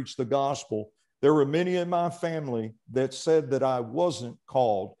to preach the gospel, there were many in my family that said that I wasn't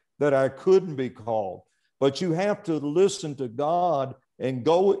called, that I couldn't be called. But you have to listen to God and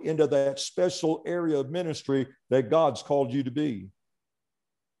go into that special area of ministry that God's called you to be.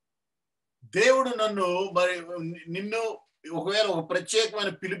 దేవుడు నిన్ను ఒకవేళ ఒక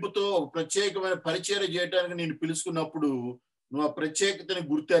ప్రత్యేకమైన పిలుపుతో ఒక ప్రత్యేకమైన పరిచర్య చేయడానికి నేను పిలుచుకున్నప్పుడు నువ్వు ఆ ప్రత్యేకతని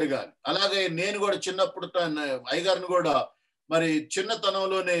గుర్తెరగాలి. అలాగే నేను కూడా చిన్నప్పుడు అయ్యగారిని కూడా మరి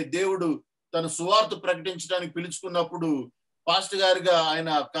చిన్నతనంలోనే దేవుడు తన సువార్త ప్రకటించడానికి పిలుచుకున్నప్పుడు పాస్టర్ గారిగా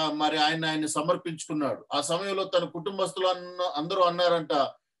ఆయన సమర్పించుకున్నాడు. ఆ సమయంలో తన కుటుంబస్తులు అందరూ అన్నారంట,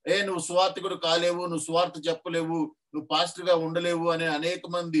 నువ్వు సువార్తికుడు కాలేవు, నువ్వు సువార్త చెప్పలేవు, నువ్వు పాస్టర్ గా ఉండలేవు అని అనేక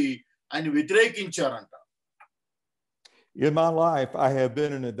మంది ఆయన వ్యతిరేకించారంట. In my life, I have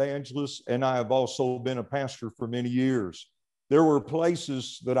been an evangelist and I have also been a pastor for many years. There were places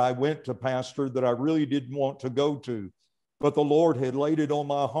that I went to pastor that I really didn't want to go to, but the Lord had laid it on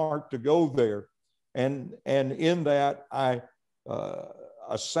my heart to go there. And in that,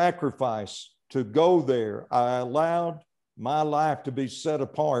 a sacrifice to go there. I allowed my life to be set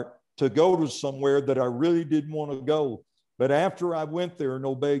apart to go to somewhere that I really didn't want to go. But after I went there and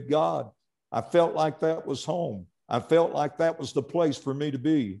obeyed God, I felt like that was home. I felt like that was the place for me to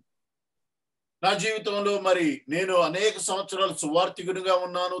be. నా జీవితంలో మరి నేను అనేక సంవత్సరాలు సువార్థికునిగా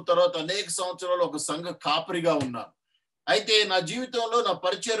ఉన్నాను, తర్వాత అనేక సంవత్సరాలు ఒక సంఘ కాపరిగా ఉన్నాను. అయితే నా జీవితంలో నా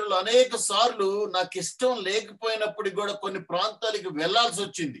పరిచర్యలో అనేక సార్లు నాకు ఇష్టం లేకపోయినప్పటికీ కూడా కొన్ని ప్రాంతాలకు వెళ్లాల్సి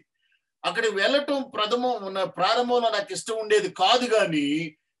వచ్చింది. అక్కడికి వెళ్ళటం ప్రారంభంలో నాకు ఇష్టం ఉండేది కాదు, కానీ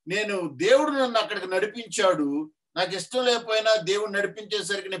నేను దేవుడు నన్ను అక్కడికి నడిపించాడు. నాకు ఇష్టం లేకపోయినా దేవుడు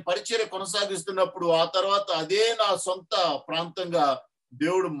నడిపించేసరికి నేను పరిచర్య కొనసాగిస్తున్నప్పుడు ఆ తర్వాత అదే నా సొంత ప్రాంతంగా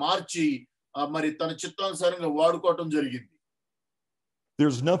దేవుడు మార్చి మరి తన చిత్తానుసారంగా వాడుకోవటం జరిగింది.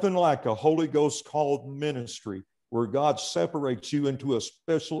 There's nothing like a Holy Ghost called ministry where God separates you into a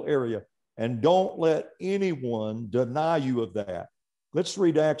special area, and don't let anyone deny you of that. Let's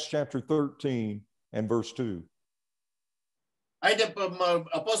read Acts chapter 13 and verse 2. అయితే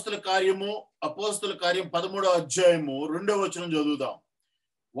అపోస్తల కార్యం 13వ అధ్యాయము 2వ వచనం చదువుదాం.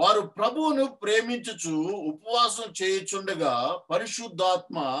 వారు ప్రభువును ప్రేమించుచు ఉపవాసం చేయుచుండగా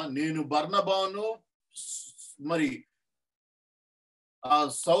పరిశుద్ధాత్మ నేను బర్నబాను మరి ఆ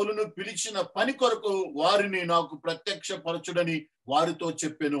సౌలును పిలిచిన పని కొరకు వారిని నాకు ప్రత్యక్షపరచుడని వారితో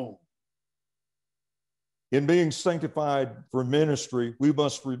చెప్పెను. In being sanctified for ministry, we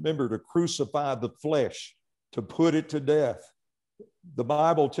must remember to crucify the flesh, to put it to death. The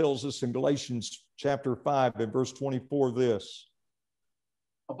Bible tells us in Galatians chapter 5 and verse 24 this.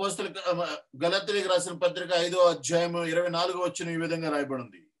 గలతీయులకు రాసిన పత్రిక 5వ అధ్యాయం 24వ వచనం ఈ విధంగా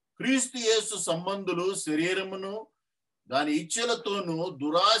రాయబడింది. క్రీస్తు యేసు సంబంధులు శరీరమును దాని ఇచ్చలతోనూ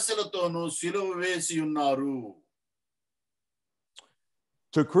దురాశలతోనూ సిలువ వేసి ఉన్నారు.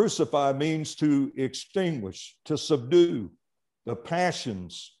 To crucify means to extinguish, to subdue the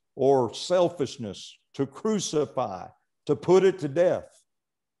passions or selfishness, to crucify, to put it to death.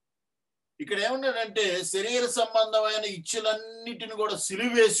 ఇక్కడ ఏమన్నాడంటే శరీర సంబంధమైన ఇచ్చలన్నిటిని కూడా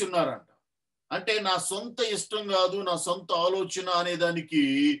సిలువేసి ఉన్నారంట. అంటే నా సొంత ఇష్టం కాదు, నా సొంత ఆలోచన అనే దానికి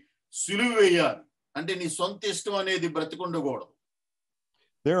సిలువ వేయాలి. అంటే నీ సొంత ఇష్టం అనేది బ్రతికుండకూడదు.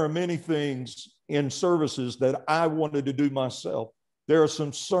 There are many things in services that I wanted to do myself. There are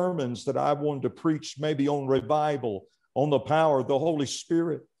some sermons that I wanted to preach, maybe on revival, on the power of the Holy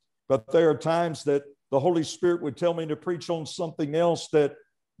Spirit. But there are times that the Holy Spirit would tell me to preach on something else that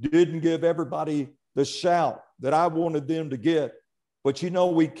didn't give everybody the shout that I wanted them to get. But you know,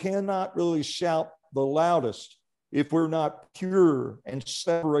 we cannot really shout the loudest if we're not pure and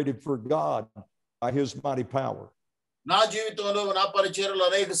separated for God by His mighty power. నా జీవితంలో నా పరిచర్యలో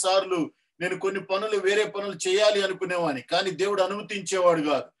అనేక సార్లు నేను కొన్ని పనులు వేరే పనులు చేయాలి అనుకునేవాడిని, కానీ దేవుడు అనుమతించేవాడు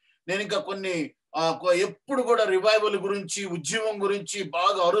కాదు. నేను ఇంకా కొన్ని ఎప్పుడు కూడా రివైవల్ గురించి, ఉద్యమం గురించి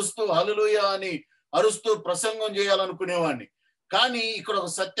బాగా అరుస్తూ హల్లెలూయా అని అరుస్తూ ప్రసంగం చేయాలనుకునేవాడిని. కానీ ఇక్కడ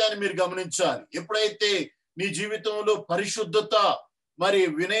ఒక సత్యాన్ని మీరు గమనించాలి. ఎప్పుడైతే నీ జీవితంలో పరిశుద్ధత, మరి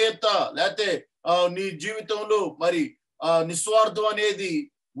వినయత, లేకపోతే నీ జీవితంలో మరి నిస్వార్థం అనేది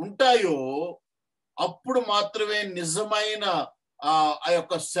ఉంటాయో అప్పుడు మాత్రమే నిజమైన ఆ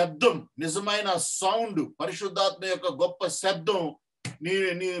యొక్క శబ్దం, నిజమైన సౌండ్, పరిశుద్ధాత్మ యొక్క గొప్ప శబ్దం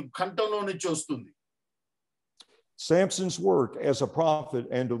నీ కంఠంలో నుంచి వస్తుంది. Samson's work as a prophet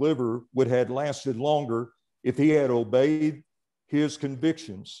and deliverer would have lasted longer if he had obeyed his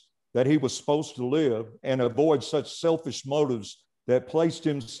convictions that he was supposed to live and avoid such selfish motives that placed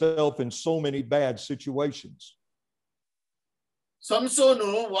himself in so many bad situations. సంసోను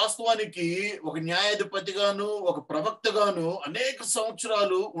వాస్తవానికి ఒక న్యాయాధిపతిగాను ఒక ప్రవక్తగాను అనేక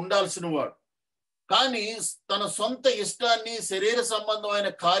సంవత్సరాలు ఉండాల్సిన వాడు. కానీ తన సొంత ఇష్టాన్ని, శరీర సంబంధమైన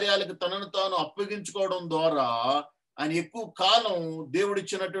కార్యాలకు తనను తాను అప్పగించుకోవడం ద్వారా ఆయన ఎక్కువ కాలం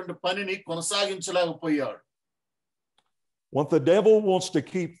దేవుడిచ్చినటువంటి పనిని కొనసాగించలేకపోయాడు. What the devil wants to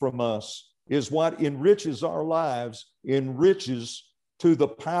keep from us is what enriches our lives, enriches to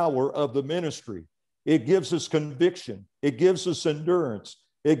the power of the ministry. It gives us conviction. It gives us endurance.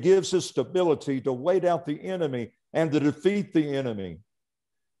 It gives us the ability to wait out the enemy and to defeat the enemy.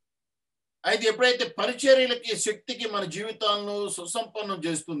 అయితే ఎప్పుడైతే పరిచర్యలకి శక్తికి మన జీవితాలను సుసంపన్నం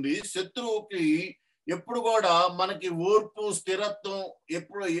చేస్తుంది, శత్రువుకి ఎప్పుడు కూడా మనకి ఓర్పు స్థిరత్వం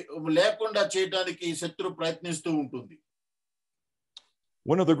ఎప్పుడు లేకుండా చేయడానికి శత్రువు ప్రయత్నిస్తూ ఉంటుంది.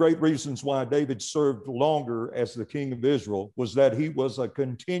 One of the great reasons why David served longer as the king of Israel was that he was a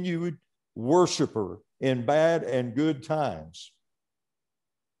continued worshiper in bad and good times.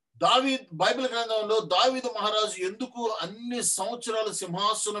 దావీదు బైబిల్ గ్రంథంలో దావీదు మహారాజు ఎందుకు అన్ని సంవత్సరాలు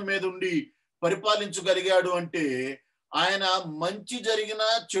సింహాసనం మీద ఉండి పరిపాలించగలిగాడు అంటే ఆయన మంచి జరిగినా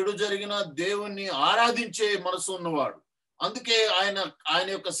చెడు జరిగినా దేవుణ్ణి ఆరాధించే మనసు ఉన్నవాడు. అందుకే ఆయన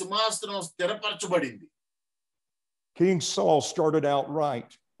యొక్క సింహాసనం స్థిరపరచబడింది. King Saul started out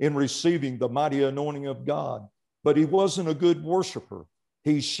right in receiving the mighty anointing of God, but he wasn't a good worshiper.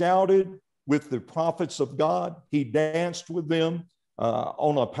 He shouted with the prophets of God. He danced with them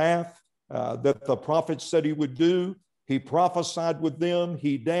on a path that the prophets said he would do. He prophesied with them.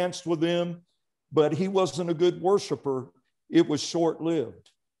 He danced with them, but he wasn't a good worshiper. It was short-lived.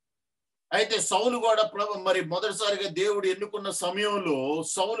 అయితే సౌలు కూడా మరి మొదటిసారిగా దేవుడు ఎన్నుకున్న సమయంలో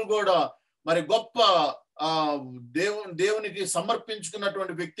సౌలు కూడా మరి గొప్ప దేవునికి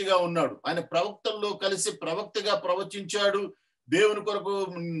సమర్పించుకున్నటువంటి వ్యక్తిగా ఉన్నాడు. ఆయన ప్రవక్తల్లో కలిసి ప్రవక్తగా ప్రవచించాడు, దేవుని కొరకు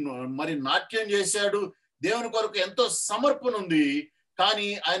మరి నాట్యం చేశాడు, దేవుని కొరకు ఎంతో సమర్పణ ఉంది. కానీ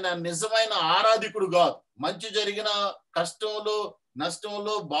ఆయన నిజమైన ఆరాధికుడు కాదు. మంచి జరిగిన కష్టంలో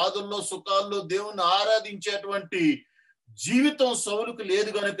నష్టంలో బాధల్లో సుఖాల్లో దేవుని ఆరాధించేటువంటి జీవితం సౌలుకు లేదు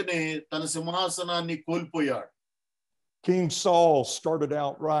గనుకనే తన సింహాసనాన్ని కోల్పోయాడు. King Saul started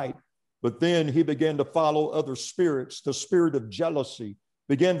out right, but then he began to follow other spirits. The spirit of jealousy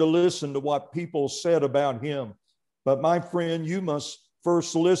began to listen to what people said about him. But my friend, you must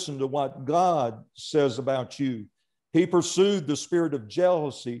first listen to what God says about you. He pursued the spirit of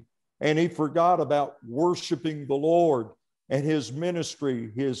jealousy and he forgot about worshiping the Lord, and his ministry,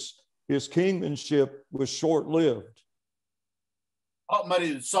 his kingmanship was short-lived. మరి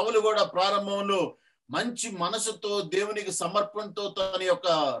సౌలు కూడా ప్రారంభంలో మంచి మనసుతో దేవునికి సమర్పణతో తన యొక్క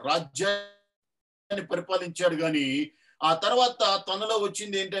రాజ్యాన్ని పరిపాలించాడు. కానీ ఆ తర్వాత తనలో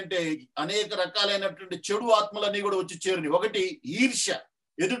వచ్చింది ఏంటంటే అనేక రకాలైనటువంటి చెడు ఆత్మలన్నీ కూడా వచ్చి చేరిని. ఒకటి ఈర్ష్య,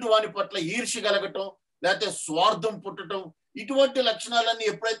 ఎదుటి వాని పట్ల ఈర్ష్య కలగటం, లేకపోతే స్వార్థం పుట్టడం. ఇటువంటి లక్షణాలన్నీ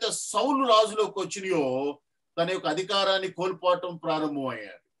ఎప్పుడైతే సౌలు రాజులోకి వచ్చినాయో తన యొక్క అధికారాన్ని కోల్పోవటం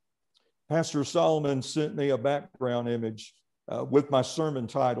ప్రారంభమయ్యాడు. Pastor Solomon sent me a background image with my sermon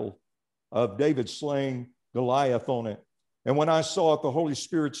title of David slaying Goliath on it. And when I saw it, the Holy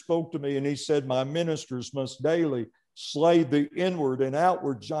Spirit spoke to me and he said, my ministers must daily slay the inward and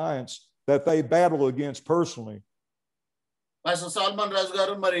outward giants that they battle against personally. Pastor salmon రాజు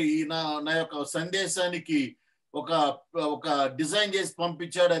గారు మరి నా యొక్క సందేశానికి ఒక design చేసి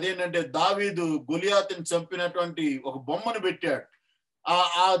పంపించాడు. అదేంటంటే దావీదు గొలియాతుని చంపినటువంటి ఒక బొమ్మను పెట్టాడు.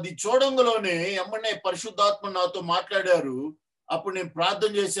 అది చూడంగానే ఎమ్మనే పరిశుద్ధాత్మ నాతో మాట్లాడారు. అప్పుడు నేను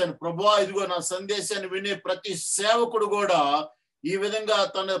ప్రార్థన చేశాను, ప్రభువా ఇదిగో నా సందేశాన్ని వినే ప్రతి సేవకుడు కూడా ఈ విధంగా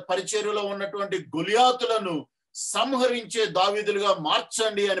తన పరిచర్యలో ఉన్నటువంటి గొలియాతులను సంహరించే దావీదులుగా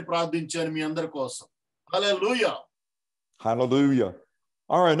మార్చండి అని ప్రార్థించాను మీ అందరి కోసం. హల్లెలూయా. Hallelujah.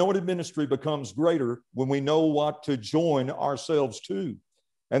 Our anointed ministry becomes greater when we know what to join ourselves to.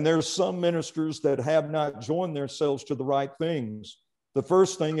 And there's some ministers that have not joined themselves to the right things. The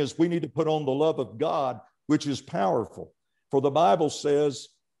first thing is we need to put on the love of God, which is powerful. For the Bible says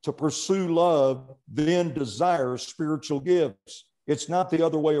to pursue love, then desire spiritual gifts. It's not the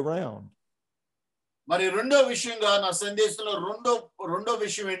other way around. మరి రెండో విషయంగా నా సందేశంలో రెండో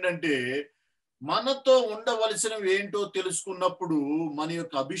విషయం ఏంటంటే మనతో ఉండవలసినవి ఏంటో తెలుసుకున్నప్పుడు మన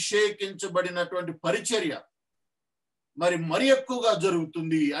యొక్క అభిషేకించబడినటువంటి పరిచర్య మరి ఎక్కువగా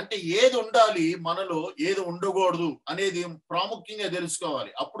జరుగుతుంది. అంటే ఏది ఉండాలి మనలో, ఏది ఉండకూడదు అనేది ప్రాముఖ్యంగా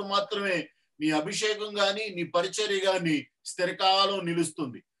తెలుసుకోవాలి. అప్పుడు మాత్రమే నీ అభిషేకం గాని నీ పరిచర్య గాని స్థిరకాలం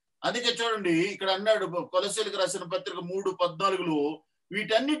నిలుస్తుంది. అందుకే చూడండి ఇక్కడ అన్నాడు కొలస్సీలకు రాసిన పత్రిక 3:14లో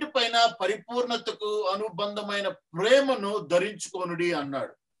వీటన్నిటిపైన పరిపూర్ణతకు అనుబంధమైన ప్రేమను ధరించుకొనుడి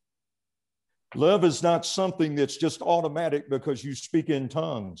అన్నాడు. Love is not something that's just automatic because you speak in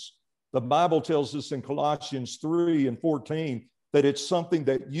tongues. The Bible tells us in Colossians 3:14 that it's something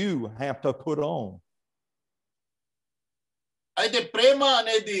that you have to put on. అయితే ప్రేమ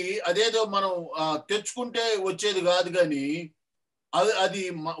అనేది అదేదో మనం తెచ్చుకుంటే వచ్చేది కాదు, కానీ అది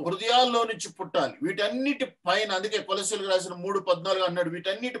హృదయాల్లో నుంచి పుట్టాలి. వీటన్నిటి పైన, అందుకే కొలస్సీలకు రాసిన 3:14 అన్నాడు,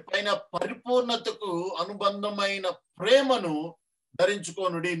 వీటన్నిటి పైన పరిపూర్ణతకు అనుబంధమైన ప్రేమను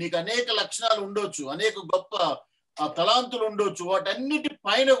ధరించుకోనుడి. నీకు అనేక లక్షణాలు ఉండొచ్చు, అనేక గొప్ప తలాంతులు ఉండొచ్చు, వాటన్నిటి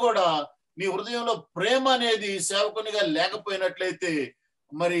పైన కూడా నీ హృదయంలో ప్రేమ అనేది సేవకునిగా లేకపోయినట్లయితే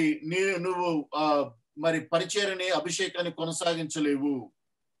మరి నువ్వు మరి పరిచర్యని అభిషేకాన్ని కొనసాగించలేవు.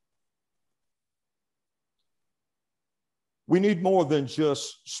 we need more than just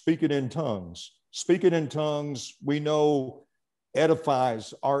speaking in tongues. Speaking in tongues, we know, edifies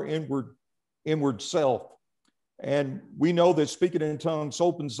our inward self. And we know that speaking in tongues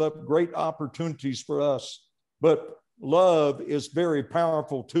opens up great opportunities for us. But love is very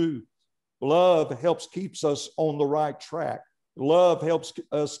powerful too. Love helps keeps us on the right track. Love helps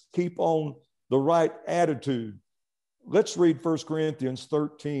us keep on the right attitude. Let's read 1 Corinthians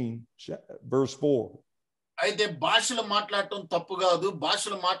 13, verse 4. అయితే భాషలు మాట్లాడటం తప్పు కాదు.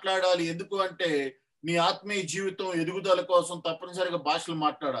 భాషలు మాట్లాడాలి. ఎందుకు అంటే నీ ఆత్మీయ జీవితం ఎదుగుదల కోసం తప్పనిసరిగా భాషలు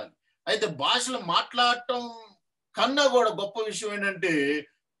మాట్లాడాలి. అయితే భాషలు మాట్లాడటం కన్నా కూడా గొప్ప విషయం ఏంటంటే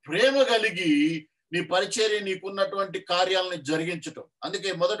ప్రేమ కలిగి నీ పరిచర్య నీకున్నటువంటి కార్యాలను జరిగించటం. అందుకే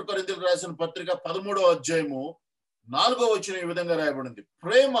 1 కొరింథీయులకు రాసిన పత్రిక 13వ అధ్యాయము 4వ వచనం ఈ విధంగా రాయబడింది.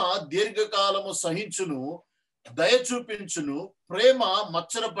 ప్రేమ దీర్ఘకాలము సహించును, దయ చూపించును, ప్రేమ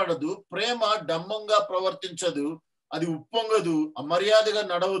మత్సరపడదు, ప్రేమ డంబంగా ప్రవర్తించదు, అది ఉప్పొంగదు, అమర్యాదగా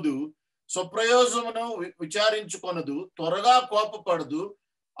నడవదు, స్వప్రయోజమును విచారించుకొనదు, త్వరగా కోపపడదు,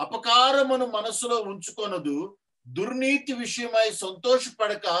 అపకారమును మనసులో ఉంచుకొనదు, దుర్నీతి విషయమై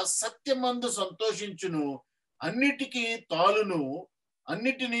సంతోషపడక సత్యమందు సంతోషించును, అన్నిటికీ తాళును,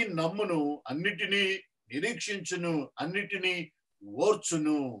 అన్నిటినీ నమ్మును, అన్నిటినీ నిరీక్షించును, అన్నిటినీ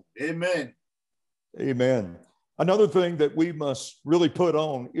ఓర్చును. ఆమేన్. Amen. Another thing that we must really put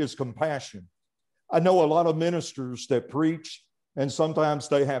on is compassion. I know a lot of ministers that preach, and sometimes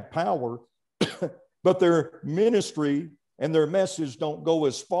they have power, but their ministry and their message don't go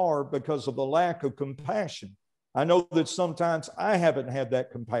as far because of the lack of compassion. I know that sometimes I haven't had that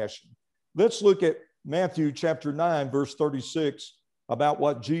compassion. Let's look at Matthew chapter 9, verse 36, about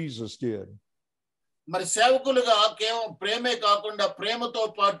what Jesus did. మరి సేవకులుగా కేవలం ప్రేమే కాకుండా ప్రేమతో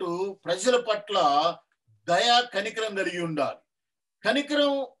పాటు ప్రజల పట్ల దయ కనికరం కలిగి ఉండాలి.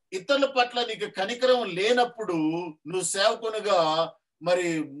 కనికరం ఇతరుల పట్ల నీకు కనికరం లేనప్పుడు నువ్వు సేవకునిగా మరి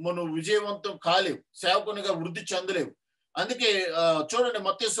నువ్వు విజయవంతం కాలేవు, సేవకునిగా వృద్ధి చెందలేవు. అందుకే చూడండి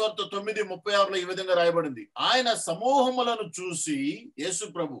మత్తయి సువార్త 9:36 ఈ విధంగా రాయబడింది. ఆయన సమూహములను చూసి యేసు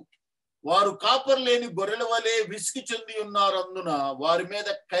ప్రభు వారు కాపరి లేని గొర్రెల వలె విసిగి చెంది ఉన్నారందున వారి మీద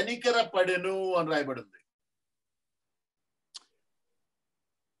కనికర పడెను అని రాయబడింది.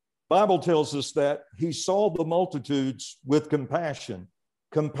 Bible tells us that he saw the multitudes with compassion.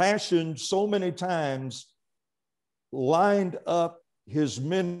 Compassion so many times lined up his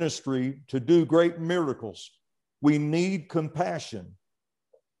ministry to do great miracles. We need compassion.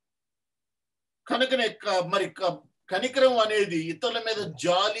 కనుకనే మరి కనికరం అనేది ఇతరుల మీద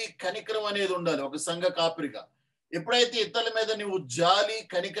జాలి కనికరం అనేది ఉండాలి ఒక సంఘ కాపరిగా. ఎప్పుడైతే ఇతరుల మీద నువ్వు జాలి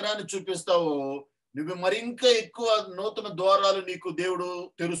కనికరాన్ని చూపిస్తావో నువ్వు మరి ఇంకా ఎక్కువ నూతన ద్వారాలు నీకు దేవుడు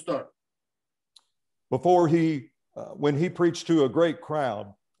తెరుస్తాడు. Before when he preached to a great crowd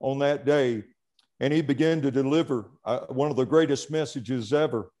on that day and he began to deliver one of the greatest messages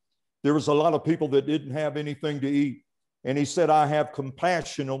ever, there was a lot of people that didn't have anything to eat, and he said, I have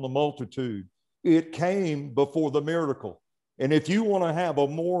compassion on the multitude. It came before the miracle. And if you want to have a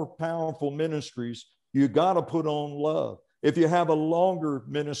more powerful ministries, you got to put on love. If you have a longer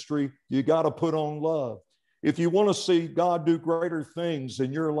ministry, you got to put on love. If you want to see God do greater things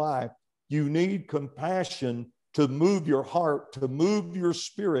in your life, you need compassion to move your heart, to move your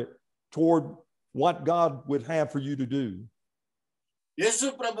spirit toward what God would have for you to do. యేసు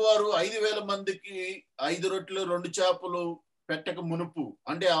ప్రభువారు 5,000 మందికి 5 రొట్టెలు 2 చేపలు పెట్టక మునుపు,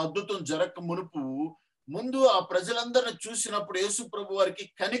 అంటే ఆ అద్భుతం జరగక మునుపు ముందు ఆ ప్రజలందరిని చూసినప్పుడు యేసు ప్రభు వారికి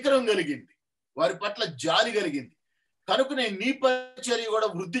కనికరం కలిగింది, వారి పట్ల జాలి కలిగింది. కనుకనే నీ పరిచర్య కూడా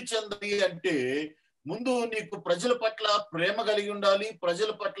వృద్ధి చెందాలి అంటే ముందు నీకు ప్రజల పట్ల ప్రేమ కలిగి ఉండాలి,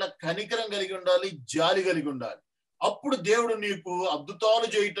 ప్రజల పట్ల కనికరం కలిగి ఉండాలి, జాలి కలిగి ఉండాలి. అప్పుడు దేవుడు నీకు అద్భుతాలు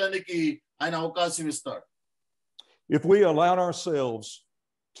చేయటానికి ఆయన అవకాశం ఇస్తాడు. If we allowed ourselves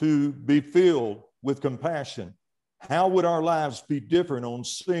to be filled with compassion, how would our lives be different on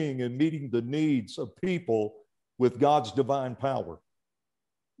seeing and meeting the needs of people with God's divine power?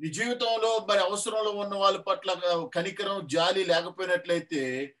 నీ జీవితంలో మరి అవసరంలో ఉన్న వాళ్ళ పట్ల కనికరం జాలి లేకపోయినట్లయితే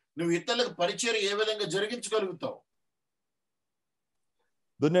నువ్వు ఇతరులకు పరిచర్య ఏ విధంగా జరిగించగలుగుతావు?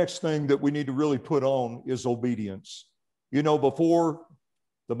 The next thing that we need to really put on is obedience. You know, before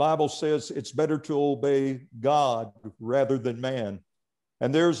the Bible says it's better to obey God rather than man. And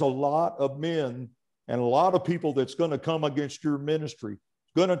there's a lot of men and a lot of people that's going to come against your ministry,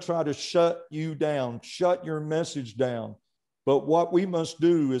 going to try to shut you down, shut your message down. But what we must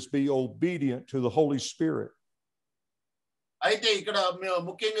do is be obedient to the Holy Spirit. అయితే ఇక్కడ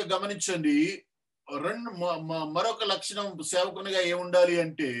ముఖ్యంగా గమనించండి, మరొక లక్షణం సేవకునిగా ఏముండాలి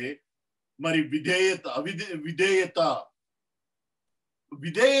అంటే మరి విధేయత.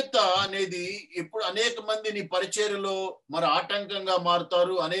 విధేయత అనేది ఇప్పుడు అనేక మంది నీ పరిచర్యలో మరి ఆటంకంగా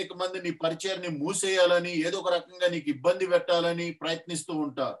మారుతారు. అనేక మంది నీ పరిచర్ని మూసేయాలని, ఏదో ఒక రకంగా నీకు ఇబ్బంది పెట్టాలని ప్రయత్నిస్తూ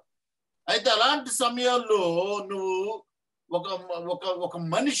ఉంటారు. అయితే అలాంటి సమయాల్లో నువ్వు ఒక ఒక ఒక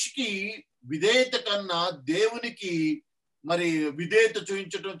మనిషికి విధేయత కన్నా దేవునికి మరి విధేయత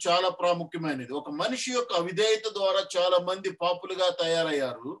చూపించడం చాలా ప్రాముఖ్యమైనది. ఒక మనిషి యొక్క అవిధేయత ద్వారా చాలా మంది పాపులుగా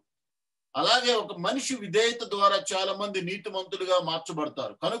తయారయ్యారు. అలాగే ఒక మనిషి విధేయత ద్వారా చాలా మంది నీతిమంతులుగా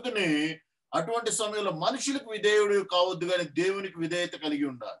మార్చబడతారు. కనుకనే అటువంటి సమయంలో మనుషులకు విధేయుడు కావద్దు, కానీ దేవునికి విధేయత కలిగి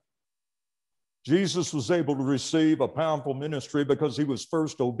ఉండాలి. Jesus was able to receive a powerful ministry because he was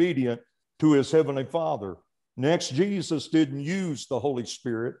first obedient to his heavenly Father. Next, Jesus didn't use the Holy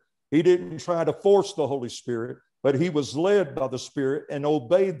Spirit. He didn't try to force the Holy Spirit, but he was led by the Spirit and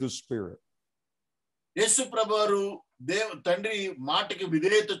obeyed the Spirit. యేసు ప్రభువారు తండ్రి మాటకి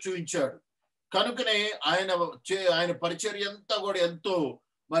విధేయత చూపించాడు. కనుకనే ఆయన పరిచర్య అంతా కూడా ఎంతో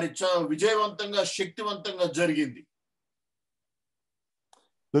మరి విజయవంతంగా శక్తివంతంగా జరిగింది.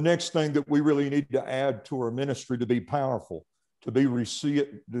 The next thing that we really need to add to our ministry to be powerful, to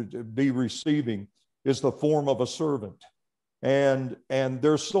be receiving, is the form of a servant. And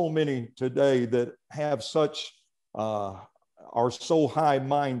there's so many today that have such are so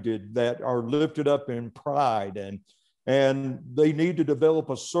high-minded, that are lifted up in pride, and they need to develop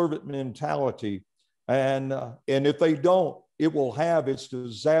a servant mentality. And if they don't, it will have its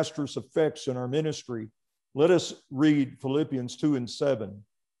disastrous effects in our ministry. Let us read Philippians 2:7.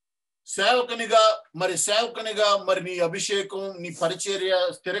 సేవకునిగా మరి నీ అభిషేకం, నీ పరిచర్య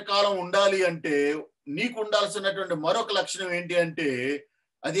స్థిరకాలం ఉండాలి అంటే నీకు ఉండాల్సినటువంటి మరొక లక్షణం ఏంటి అంటే,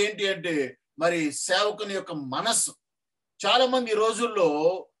 అదేంటి అంటే మరి సేవకుని యొక్క మనస్సు. చాలా మంది ఈ రోజుల్లో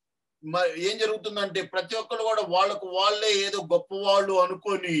ఏం జరుగుతుందంటే ప్రతి ఒక్కరు కూడా వాళ్ళే ఏదో గొప్పవాళ్ళు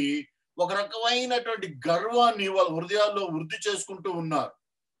అనుకొని ఒక రకమైనటువంటి గర్వాన్ని వాళ్ళ హృదయాల్లో వృద్ధి చేసుకుంటూ ఉన్నారు.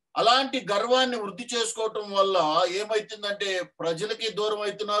 అలాంటి గర్వాన్ని వృద్ధి చేసుకోవటం వల్ల ఏమైతుందంటే ప్రజలకి దూరం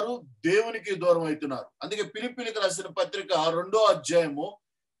అవుతున్నారు, దేవునికి దూరం అవుతున్నారు. అందుకే ఫిలిప్పీయులకు రాసిన పత్రిక 2వ అధ్యాయము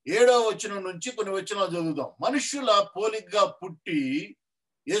 7వ వచనం నుంచి కొన్ని వచనాలు చదువుదాం. మనుష్యుల పోలికగా పుట్టి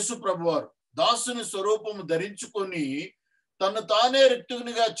యేసు ప్రభువారు దాసుని స్వరూపము ధరించుకొని తను తానే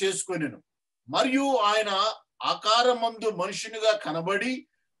రిక్తునిగా చేసుకొనెను. మరియు ఆయన ఆకారమందు మనుషునిగా కనబడి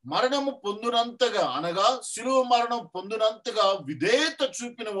మరణము పొందునంతగా, అనగా శిలువ మరణం పొందునంతగా విధేయత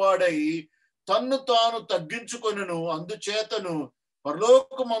చూపిన వాడై తన్ను తాను తగ్గించుకొనెను. అందుచేతను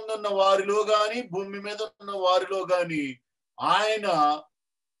పరలోకమందున్న వారిలో గాని భూమి మీద ఉన్న వారిలో గాని ఆయన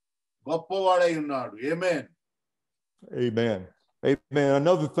గొప్పవాడై ఉన్నాడు. ఆమేన్. Amen. Amen.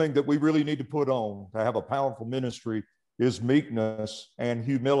 Another thing that we really need to put on to have a powerful ministry is meekness and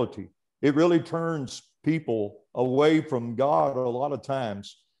humility. It really turns people away from God a lot of times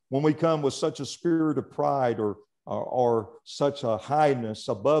when we come with such a spirit of pride or such a highness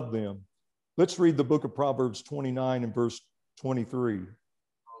above them. Let's read the book of Proverbs 29 and verse 23.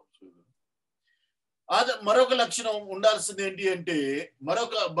 మరొక లక్షణం ఉండాల్సింది ఏంటి అంటే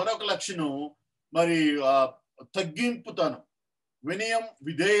మరొక లక్షణం మరి తగ్గింపుతనం, వినయం,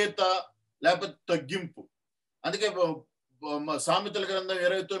 విధేయత లేకపోతే తగ్గింపు. అందుకే సామెతల గ్రంథం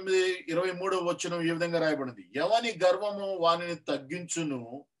 29:23 వచనం ఈ విధంగా రాయబడింది. ఎవని గర్వము వానిని తగ్గించును,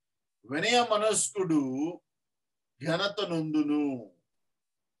 వినయ మనస్కుడు ఘనత నొందును.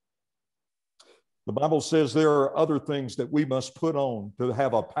 The Bible says there are other things that we must put on to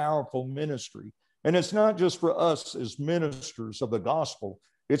have a powerful ministry. And it's not just for us as ministers of the gospel.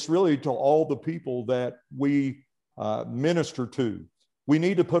 It's really to all the people that we minister to. We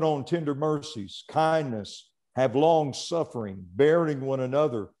need to put on tender mercies, kindness, have long suffering, bearing one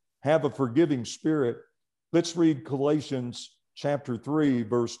another, have a forgiving spirit. Let's read Galatians chapter 3,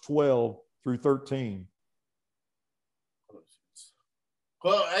 verse 12 through 13.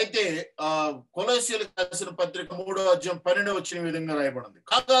 అయితే కొలస్సీయులకు రాసిన పత్రిక 3వ అధ్యాయం 12వ వచనం విధంగా రాయబడింది.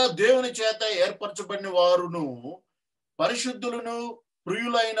 కాగా దేవుని చేత ఏర్పరచబడిన వారును పరిశుద్ధులను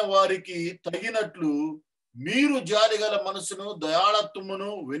ప్రియులైన వారికి తగినట్లు మీరు జాలిగల మనసును,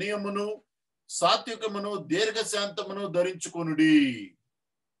 దయాళత్వమును, వినయమును, సాత్వికమును, దీర్ఘశాంతమును ధరించుకొనుడి.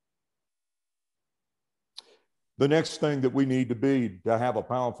 The next thing that we need to be to have a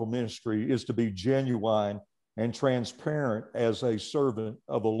powerful ministry is to be genuine and transparent as a servant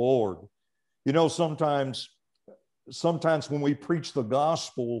of the Lord. You know, sometimes when we preach the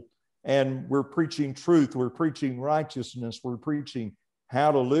gospel and we're preaching truth, we're preaching righteousness, we're preaching how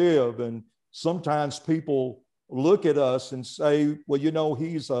to live, and sometimes people look at us and say, well, you know,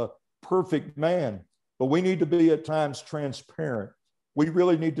 he's a perfect man. But we need to be at times transparent. We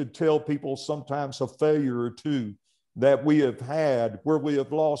really need to tell people sometimes a failure or two that we have had, where we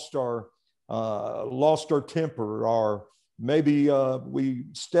have lost our temper, or maybe we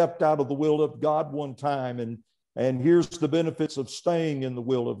stepped out of the will of God one time, and here's the benefits of staying in the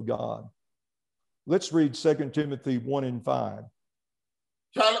will of God. Let's read 2 Timothy 1:5.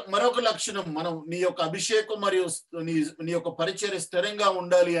 చాలా మరొక లక్షణం, మనం నీ యొక్క అభిషేకం మరియు నీ యొక్క పరిచర్య స్థిరంగా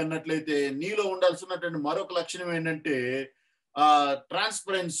ఉండాలి అన్నట్లయితే నీలో ఉండాల్సినటువంటి మరొక లక్షణం ఏంటంటే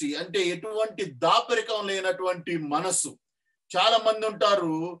ట్రాన్స్పరెన్సీ, అంటే ఎటువంటి దాపరికం లేనటువంటి మనస్సు. చాలా మంది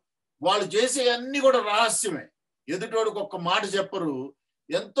ఉంటారు, వాళ్ళు చేసే అన్ని కూడా రహస్యమే, ఎదుటోడికి ఒక్క మాట చెప్పరు,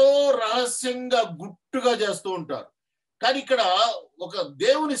 ఎంతో రహస్యంగా గుట్టుగా చేస్తూ ఉంటారు. కానీ ఇక్కడ ఒక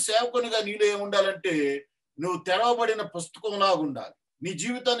దేవుని సేవకునిగా నీలో ఏముండాలంటే నువ్వు తెరవబడిన పుస్తకంలాగా ఉండాలి. నీ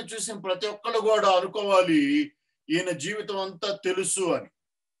జీవితాన్ని చూసిన ప్రతి ఒక్కరు కూడా అనుకోవాలి ఈయన జీవితం అంతా తెలుసు అని.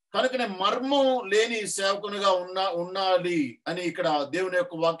 కనుకనే మర్మం లేని సేవకునిగా ఉండాలి అని ఇక్కడ దేవుని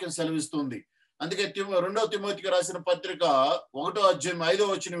యొక్క వాక్యం సెలవిస్తుంది. అందుకే 2వ తిమోతికి రాసిన పత్రిక 1వ అధ్యాయం 5వ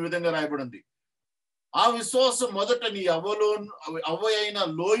వచనం విధంగా రాయబడింది, ఆ విశ్వాసం మొదట నీ అవ్వ అయిన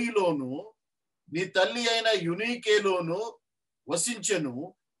లోయలోను నీ తల్లి అయిన యునీకేలోను వసించెను,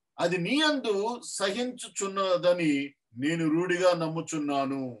 అది నీ యందు సహించుచున్నదని నేను రూఢిగా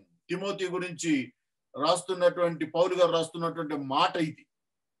నమ్ముచున్నాను. తిమోతి గురించి రాస్తున్నటువంటి పౌలు గారు రాస్తున్నటువంటి మాట ఇది.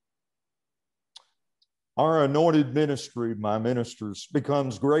 Our anointed ministry, my ministers,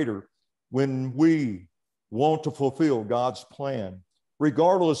 becomes greater when we want to fulfill God's plan,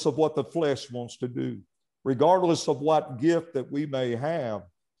 regardless of what the flesh wants to do, regardless of what gift that we may have,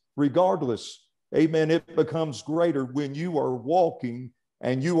 regardless. Amen. It becomes greater when you are walking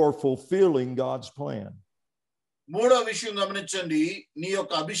and you are fulfilling God's plan. మూడో విషయం గమనించండి, నీ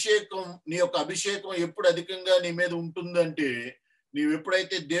యొక్క అభిషేకం ఎప్పుడు అధికంగా నీ మీద ఉంటుందంటే నీవు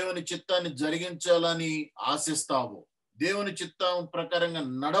ఎప్పుడైతే దేవుని చిత్తాన్ని జరిగించాలని ఆశిస్తావో, దేవుని చిత్తం ప్రకారంగా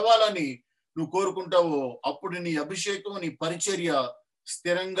నడవాలని నువ్వు కోరుకుంటావో, అప్పుడు నీ అభిషేకం నీ పరిచర్య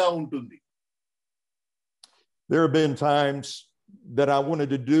స్థిరంగా ఉంటుంది. There have been times that I wanted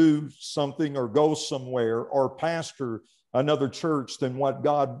to do something or go somewhere or pastor another church than what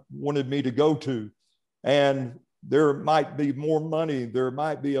God wanted me to go to. And there might be more money, there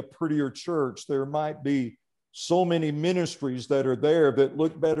might be a prettier church, there might be so many ministries that are there that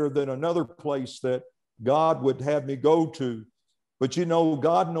look better than another place that God would have me go to. But you know,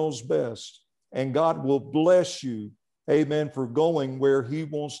 God knows best, and God will bless you, amen, for going where He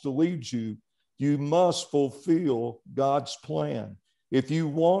wants to lead you. You must fulfill God's plan. If you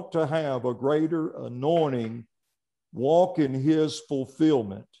want to have a greater anointing, walk in His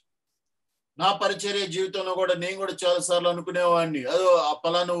fulfillment. నా పరిచర్య జీవితంలో కూడా నేను కూడా చాలా సార్లు అనుకునేవాడిని, అదో ఆ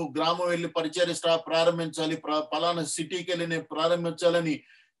పలానా గ్రామం వెళ్ళి పరిచర్య ప్రారంభించాలి, పలానా సిటీకి వెళ్ళి నేను ప్రారంభించాలని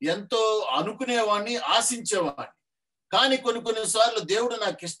ఎంతో అనుకునేవాడిని, ఆశించేవాడిని. కానీ కొన్ని సార్లు దేవుడు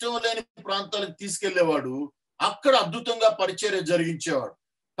నాకు ఇష్టం లేని ప్రాంతాలకు తీసుకెళ్లేవాడు, అక్కడ అద్భుతంగా పరిచర్య జరిగించేవాడు.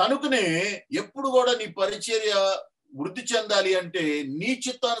 కనుకనే ఎప్పుడు కూడా నీ పరిచర్య వృద్ధి చెందాలి అంటే నీ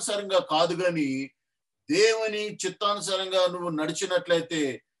చిత్తానుసారంగా కాదు, కానీ దేవుని చిత్తానుసారంగా నువ్వు నడిచినట్లయితే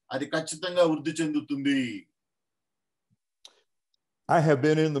అది ఖచ్చితంగా వృద్ధి చెందుతుంది. I have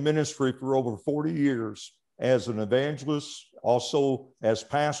been in the ministry for over 40 years as an evangelist, also as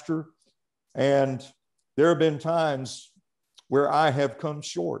pastor, and there have been times where I have come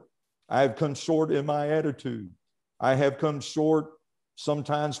short. I have come short in my attitude. I have come short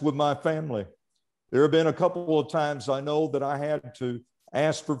sometimes with my family. There have been a couple of times I know that I had to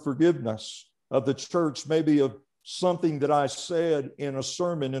ask for forgiveness of the church, maybe of something that I said in a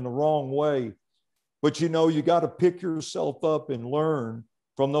sermon in the wrong way. But you know, you got to pick yourself up and learn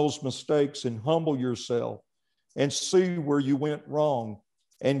from those mistakes and humble yourself and see where you went wrong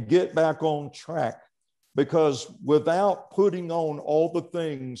and get back on track. Because without putting on all the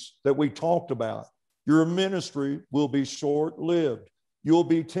things that we talked about, your ministry will be short-lived.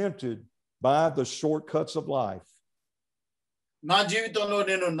 You'll be tempted by the shortcuts of life. నా జీవితంలో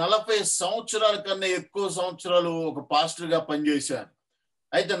నేను 40 సంవత్సరాల కన్నా ఎక్కువ సంవత్సరాలు ఒక పాస్టర్గా పనిచేశాను.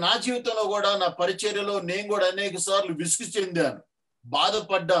 అయితే నా జీవితంలో కూడా నా పరిచర్యలో నేను కూడా అనేక సార్లు విసుగు చెందాను,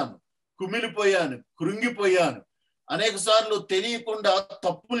 బాధపడ్డాను, కుమిలిపోయాను, కృంగిపోయాను. అనేక సార్లు తెలియకుండా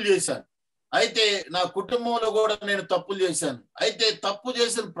తప్పులు చేశాను. అయితే నా కుటుంబంలో కూడా నేను తప్పులు చేశాను. అయితే తప్పు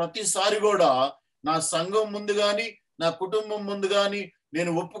చేసిన ప్రతిసారి కూడా నా సంఘం ముందు కానీ నా కుటుంబం ముందు కానీ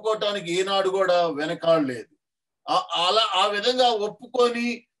నేను ఒప్పుకోవటానికి ఏనాడు కూడా వెనకాడలేదు. అలా ఆ విధంగా ఒప్పుకొని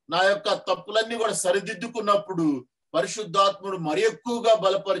నా యొక్క తప్పులన్నీ కూడా సరిదిద్దుకున్నప్పుడు పరిశుద్ధాత్ముడు మరి ఎక్కువగా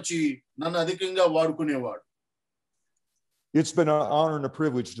బలపరిచి నన్ను అధికంగా వాడుకునేవాడు. It's been an honor and a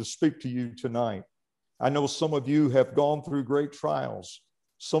privilege to speak to you tonight. I know some of you have gone through great trials.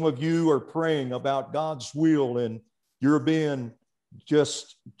 Some of you are praying about God's will and you're being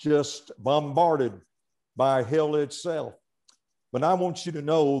just bombarded by hell itself. But I want you to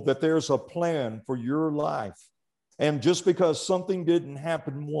know that there's a plan for your life. And just because something didn't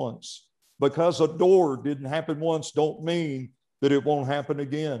happen once, because a door didn't happen once, don't mean that it won't happen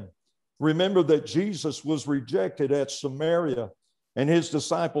again. Remember that Jesus was rejected at Samaria, and his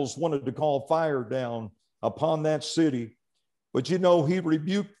disciples wanted to call fire down upon that city. But you know, he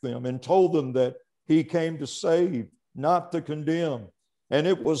rebuked them and told them that he came to save, not to condemn. And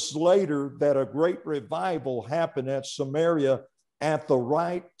it was later that a great revival happened at Samaria at the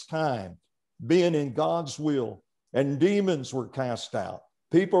right time, being in God's will, and demons were cast out.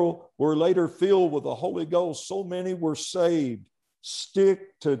 People were later filled with the Holy Ghost. So many were saved. Stick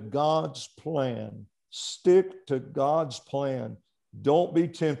to God's plan. Stick to God's plan. Don't be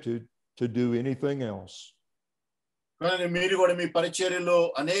tempted to do anything else. కానీ మీరు కూడా మీ పరిచర్యలో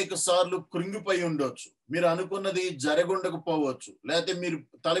అనేక సార్లు కృంగిపోయి ఉండొచ్చు. మీరు అనుకున్నది జరగundకపోవచ్చు, లేకపోతే మీరు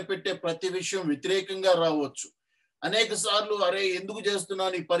తలపెట్టే ప్రతి విషయం వ్యతిరేకంగా రావచ్చు. అనేక సార్లు అరే ఎందుకు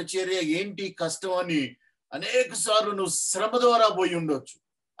చేస్తున్నాను ఈ పరిచర్య, ఏంటి కష్టం అని అనేక సార్లు నువ్వు శ్రమ ద్వారా పోయి ఉండొచ్చు.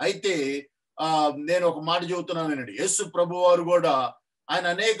 అయితే నేను ఒక మాట చెబుతున్నానండి. యేసు ప్రభు వారు కూడా ఆయన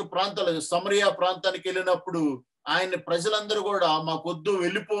అనేక ప్రాంతాలు, సమరియా ప్రాంతానికి వెళ్ళినప్పుడు ఆయన ప్రజలందరూ కూడా మాకొద్దు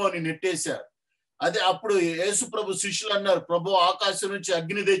వెళ్ళిపో అని నెట్టేశారు. అదే అప్పుడు యేసు ప్రభు శిష్యులు అన్నారు, ప్రభు ఆకాశం నుంచి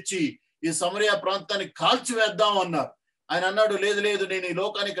అగ్ని తెచ్చి ఈ సమరియా ప్రాంతాన్ని కాల్చివేద్దాం అన్నారు. ఆయన అన్నాడు, లేదు లేదు, నేను ఈ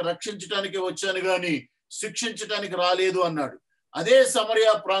లోకానికి రక్షించడానికి వచ్చాను గాని శిక్షించడానికి రాలేదు అన్నాడు. అదే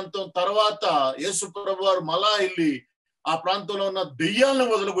సమరియా ప్రాంతం తర్వాత యేసు ప్రభు వారు మళ్ళా వెళ్ళి ఆ ప్రాంతంలో ఉన్న దెయ్యాలను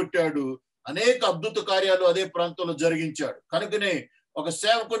వదలగొట్టాడు. అనేక అద్భుత కార్యాలు అదే ప్రాంతంలో జరిగించాడు. కనుకనే ఒక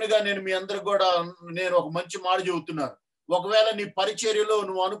సేవకునిగా నేను మీ అందరికి కూడా నేను ఒక మంచి మాట చెబుతున్నాను. ఒకవేళ నీ పరిచర్యలో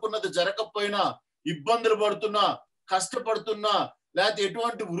నువ్వు అనుకున్నది జరగకపోయినా, ఇబ్బందులు పడుతున్నా, కష్టపడుతున్నా, లేకపోతే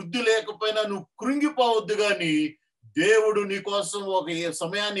ఎటువంటి వృద్ధి లేకపోయినా నువ్వు కృంగిపోవద్దు. గాని దేవుడు నీ కోసం ఒక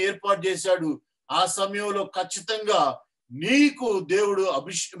సమయాన్ని ఏర్పాటు చేశాడు. ఆ సమయంలో ఖచ్చితంగా నీకు దేవుడు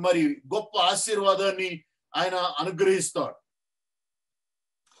మరి గొప్ప ఆశీర్వాదాన్ని ఆయన అనుగ్రహిస్తాడు.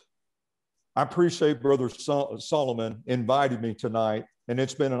 I appreciate Brother Solomon invited me tonight, and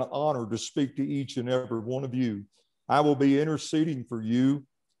it's been an honor to speak to each and every one of you. I will be interceding for you,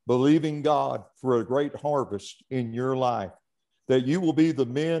 believing God for a great harvest in your life, that you will be the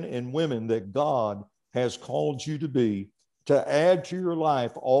men and women that God has called you to be, to add to your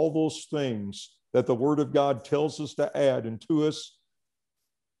life all those things that the Word of God tells us to add into us,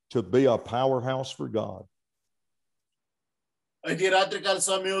 to be a powerhouse for God. అయితే రాత్రికాల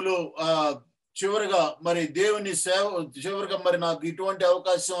సమయంలో చివరిగా మరి దేవుని సేవ చివరిగా మరి నాకు ఇటువంటి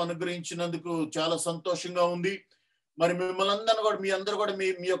అవకాశం అనుగ్రహించినందుకు చాలా సంతోషంగా ఉంది. మరి మిమ్మల్ని అందరూ కూడా మీ అందరూ కూడా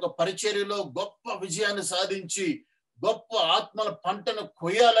మీ యొక్క పరిచర్యలో గొప్ప విజయాన్ని సాధించి గొప్ప ఆత్మల పంటను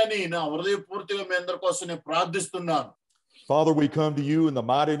కొయ్యాలని నా హృదయపూర్తిగా మీ అందరి కోసం నేను ప్రార్థిస్తున్నాను. Father, we come to you in the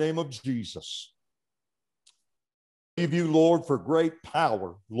mighty name of Jesus. We give you, Lord, for great power,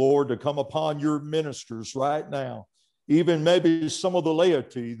 Lord, to come upon your ministers right now. Even maybe some of the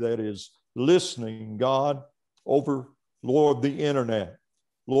laity that is listening, God, over, Lord, the internet.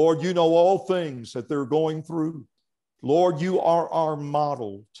 Lord, you know all things that they're going through. Lord, you are our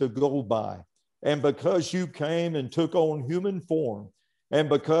model to go by. And because you came and took on human form, and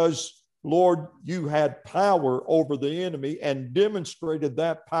because, Lord, you had power over the enemy and demonstrated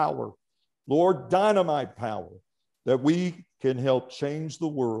that power, Lord, dynamite power, that we can help change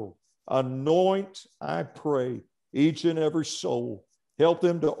the world. Anoint, I pray, each and every soul. Help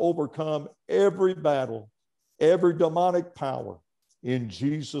them to overcome every battle, every demonic power. In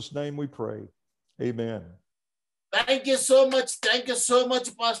Jesus' name we pray. Amen. Thank you so much. Thank you so much,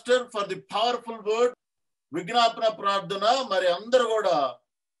 Pastor, for the powerful word. విజ్ఞాపన ప్రార్థన. మరి అందరూ కూడా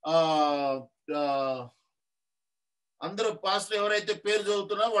అందరూ pastor ఎవరైతే పేరు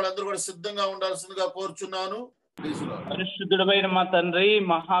చదువుతున్నారో వాళ్ళందరూ కూడా సిద్ధంగా ఉండాల్సిందిగా కోరుచున్నాను. పరిశుద్ధుడమైన మా తండ్రి,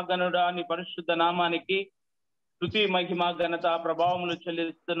 మహాగణుడా, నీ పరిశుద్ధ నామానికి స్తుతి, మహిమ, ఘనత, ప్రభావములు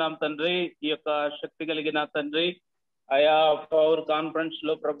చెల్లిస్తున్నాం తండ్రి. ఈ యొక్క శక్తి కలిగిన తండ్రి ఆయా పవర్ కాన్ఫరెన్స్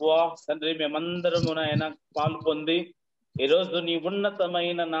లో ప్రభువా తండ్రి మేమందరము నాయన పాల్పొంది ఈరోజు నీ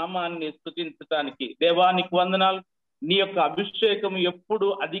ఉన్నతమైన నామాన్ని స్తుతించడానికి దేవానికి వందనాలు. నీ యొక్క అభిషేకం ఎప్పుడు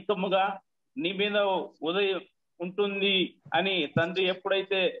అధికముగా నీ మీద ఉదయం ఉంటుంది అని తండ్రి,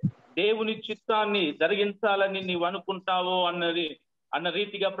 ఎప్పుడైతే దేవుని చిత్తాన్ని జరిగించాలని నీవు అనుకుంటావో అన్న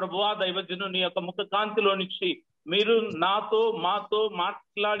రీతిగా ప్రభువా దైవజను నీ యొక్క ముఖ కాంతిలో నుంచి మీరు మాతో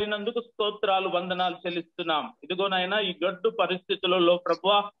మాట్లాడినందుకు స్తోత్రాలు, వందనాలు చెల్లిస్తున్నాం. ఇదిగోనైనా ఈ గడ్డు పరిస్థితులలో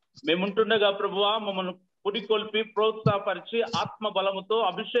ప్రభువా మేముంటుండగా ప్రభువా మమ్మల్ని పుడికొల్పి ప్రోత్సాహపరిచి ఆత్మ బలముతో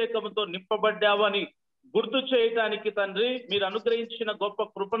అభిషేకముతో నింపబడ్డావని గుర్తు చేయటానికి తండ్రి మీరు అనుగ్రహించిన గొప్ప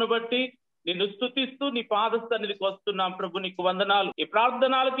కృపను బట్టి నిన్ను స్తుతిస్తూ నీ పాద సన్నిధికి వస్తున్నాం ప్రభు. నీకు వందనాలు. ఈ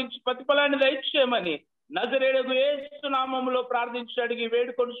ప్రార్థనలకించి ప్రతిఫలాన్ని దయచేయమని నజరేయుడగు యేసు నామములో ప్రార్థించి అడిగి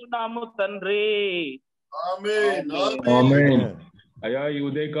వేడుకొనుచున్నాము తండ్రి. Amen. ఆమేన్. అయ్యా ఈ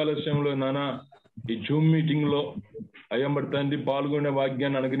ఉదయకాల సమయంలో నానా ఈ జూమ్ మీటింగ్ లో అయ్యా మరి తండ్రి పాల్గొనే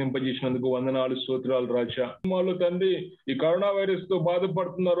భాగ్యాన్ని అనుగ్రహింపజేసినందుకు వందనాలు, స్తోత్రాలు రాజా. వాళ్ళు తండ్రి ఈ కరోనా వైరస్ తో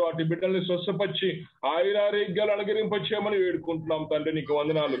బాధపడుతున్నారు, అటు బిడ్డల్ని స్వస్థపరిచి ఆయురారోగ్యాలు అనుగ్రహింపచేయమని వేడుకుంటున్నాం తండ్రి. నీకు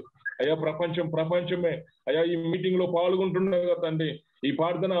వందనాలు అయ్యా. ప్రపంచమే అయ్యా ఈ మీటింగ్ లో పాల్గొంటుండగా తండ్రి, ఈ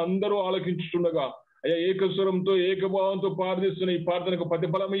ప్రార్థన అందరూ ఆలకించుతుండగా అయ్యా ఏకస్వరంతో ఏకభావంతో ప్రార్థిస్తున్న ఈ ప్రార్థనకు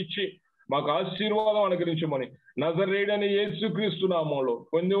ప్రతిఫలం ఇచ్చి మాకు ఆశీర్వాదం అనుగ్రహించమని నజరేయుడైన యేసుక్రీస్తు నామములో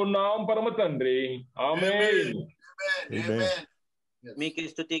పొంది ఉన్నాం పరమ తండ్రి. ఆమేన్. మీకు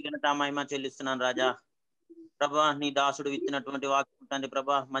స్తుతి ఘనత మహిమ చెల్లిస్తున్నాను రాజా. ప్రభా నీ దాసుడు విత్తినటువంటి వాక్యం తండ్రి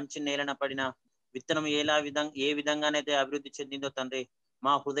ప్రభా, మంచి నేలన పడిన విత్తనం ఏ విధంగానైతే అభివృద్ధి చెందిందో తండ్రి,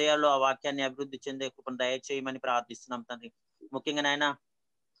 మా హృదయాల్లో ఆ వాక్యాన్ని అభివృద్ధి చెందే కృపను దయచేయమని ప్రార్థిస్తున్నాం తండ్రి.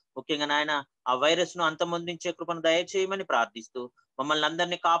 ముఖ్యంగా నాయన ఆ వైరస్ ను అంతమొందించే కృపను దయచేయమని ప్రార్థిస్తూ మమ్మల్ని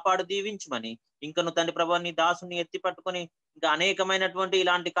అందరినీ కాపాడు దీవించమని, ఇంకను తండ్రి ప్రభా నీ దాసుని ఎత్తి పట్టుకొని ఇంకా అనేకమైనటువంటి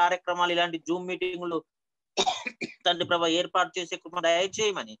ఇలాంటి కార్యక్రమాలు, ఇలాంటి జూమ్ మీటింగులు తండ్రి ప్రభా ఏర్పాటు చేసే కృపను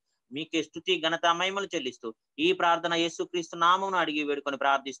దయచేయమని మీకే స్తుతి ఘనత మహిమలు చెల్లిస్తూ ఈ ప్రార్థన యేసుక్రీస్తు నామమున అడిగి వేడుకొని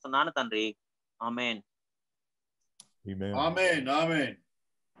ప్రార్థిస్తున్నాను తండ్రి. ఆమేన్. ఆమేన్. ఆమేన్.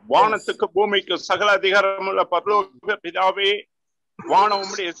 வானத்துக்கு பூமிக்கு சகல அதிகாரமுள்ள பரலோக பிதாவே, வானம்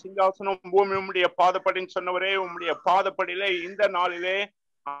உம்முடைய சிங்காசனம், பூமி உம்முடைய பாதப்படின்னு சொன்னவரே, உம்முடைய பாதப்படியிலே இந்த நாளிலே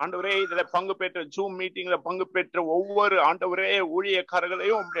ஆண்டவரே இதுல பங்கு பெற்ற ஜூம் மீட்டிங்ல பங்கு பெற்ற ஒவ்வொரு ஆண்டவரே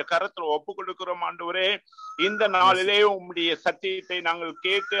ஊழியக்காரர்களையும் உம்முடைய கரத்துல ஒப்பு கொடுக்கிறோம் ஆண்டவரே. இந்த நாளிலே உம்முடைய சத்தியத்தை நாங்கள்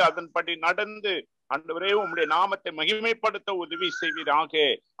கேட்டு அதன்படி நடந்து ஆண்டவரே உம்முடைய நாமத்தை மகிமைப்படுத்த உதவி செய்வீராக.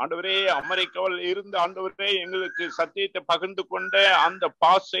 ஆண்டவரே அமெரிக்காவில் இருந்து ஆண்டவரே எங்களுக்கு சத்தியத்தை பகிர்ந்து கொண்ட அந்த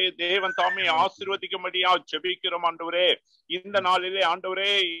பாசை தேவன் தாமே ஆசீர்வதிக்கும்படியா ஜெபிக்கிறோம் ஆண்டவரே. இந்த நாளிலே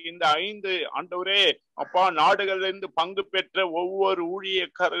ஆண்டவரே இந்த 5 ஆண்டவரே அப்பா நாடுகளிலிருந்து பங்கு பெற்ற ஒவ்வொரு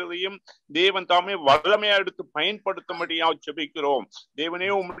ஊழியக்காரர்களையும் தேவன் தாமே வல்லமையா எடுத்து பயன்படுத்தும்படியா ஜெபிக்கிறோம். தேவனே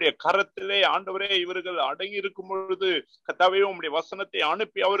உம்முடைய கரத்திலே ஆண்டவரே இவர்கள் அடங்கி இருக்கும் பொழுது கர்த்தாவே உம்முடைய வசனத்தை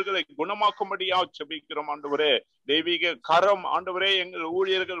அனுப்பி அவர்களை குணமாக்கும்படியா ஜெபிக்கிறோம் ஆண்டவரே. தெய்வீக கரம் ஆண்டவரே எங்கள்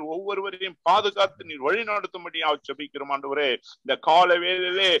ஊழியர்கள் ஒவ்வொருவரையும் பாதுகாத்து நீர் வழி நடத்தும்படியா ஜெபிக்கிறோம் ஆண்டவரே. இந்த கால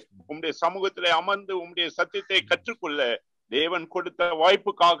வேளையிலே உம்முடைய சமூகத்திலே அமர்ந்து உம்முடைய சத்தியத்தை கற்றுக்கொள்ள தேவன் கொடுத்த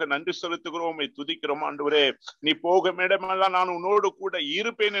வாய்ப்புக்காக நன்றி செலுத்துகிறோம், துதிக்கிறோம் ஆண்டவரே. நீ போகும் இடமெல்லாம் நான் உன்னோடு கூட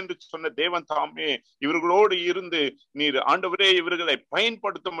இருப்பேன் என்று சொன்ன தேவன் தாமே இவர்களோடு இருந்து நீர் ஆண்டவரே இவர்களை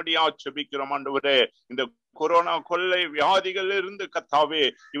பயன்படுத்தும்படியா ஜெபிக்கிறோம் ஆண்டவரே. இந்த கொரோனா கொள்ளை வியாதிகள் இருந்து கர்த்தாவே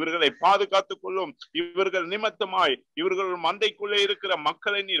இவர்களை பாதுகாத்துக் கொள்ளும். இவர்கள் நிமித்தமாய் இவர்கள் மந்தைக்குள்ளே இருக்கிற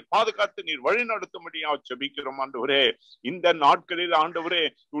மக்களை நீர் பாதுகாத்து நீர் வழி நடத்தும்படியா ஜெபிக்கிறோம் ஆண்டவரே. இந்த நாட்களில் ஆண்டவரே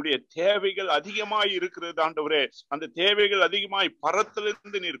இவருடைய தேவைகள் அதிகமாய் இருக்கிறது ஆண்டவரே. அந்த தேவைகள் அதிகமாய்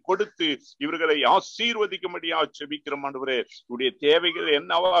பரத்திலிருந்து நீர் கொடுத்து இவர்களை ஆசீர்வதிக்கும்படியா ஜெபிக்கிறோம் ஆண்டவரே. இவருடைய தேவைகள்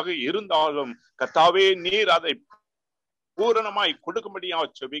என்னவாக இருந்தாலும் கர்த்தாவே நீர் அதை பூரணமாய் கொடுக்கும்படியா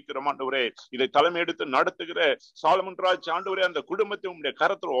ஜெபிக்கிறோம் ஆண்டவரே. இதை தலைமை எடுத்து நடத்துகிற சாலமன் ராஜ் ஆண்டவரே அந்த குடும்பத்தை உம்முடைய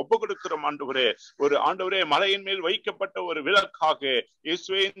கரத்தில் ஒப்பு கொடுக்கிறோம் ஆண்டவரே. ஒரு ஆண்டவரே மலையின் மேல் வைக்கப்பட்ட ஒரு விளக்காக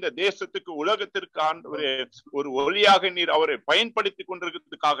இயேசுவே இந்த தேசத்துக்கு உலகத்திற்கு ஆண்டவரே ஒரு ஒளியாக நீர் அவரை பயன்படுத்தி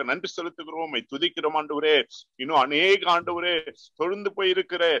கொண்டிருக்கிறதுக்காக நன்றி செலுத்துகிறோம், துதிக்கிறோம் ஆண்டவரே. இன்னும் அநேக ஆண்டவரே தொடர்ந்து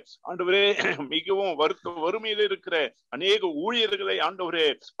போயிருக்கிற ஆண்டவரே மிகவும் வறுமையில் இருக்கிற அநேக ஊழியர்களை ஆண்டவரே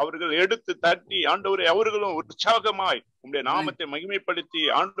அவர்கள் எடுத்து தட்டி ஆண்டவரே அவர்களும் உற்சாகமாய் உம்முடைய நாமத்தை மகிமைப்படுத்தி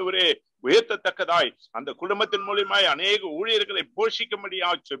ஆண்டவரே உயர்த்தத்தக்கதாய் அந்த குடும்பத்தின் மூலியமாய் அநேக ஊழியர்களை போஷிக்கும்படியா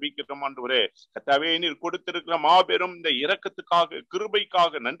ஜெபிக்கிறோம் ஆண்டவரே. கர்த்தாவே நீர் கொடுத்திருக்கிற மாபெரும் இந்த இரக்கத்துக்காக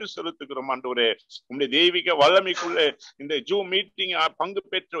கிருபைக்காக நன்றி செலுத்துகிறோம் ஆண்டவரே. உம்முடைய தெய்வீக வல்லமைக்குள்ளே இந்த ஜூம் மீட்டிங் பங்கு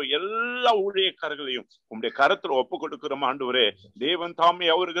பெற்ற எல்லா ஊழியக்காரர்களையும் உம்முடைய கரத்தில் ஒப்பு கொடுக்கிறோம் ஆண்டவரே. தேவன் தாமே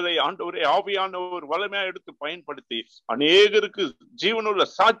அவர்களை ஆண்டவரே ஆவியானவர் வல்லமையா எடுத்து பயன்படுத்தி அநேகருக்கு ஜீவனுள்ள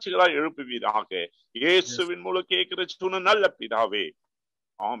சாட்சிகளாய் எழுப்புவீராக. இயேசுவின் மூலம் கேட்கிற சொன்ன நல்ல பிதாவே.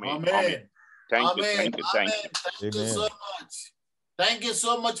 Amen. Amen. Thank you. Thank you. Thank you. Thank you so much. Thank you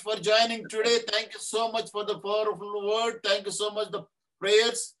so much for joining today. Thank you so much for the powerful word. Thank you so much the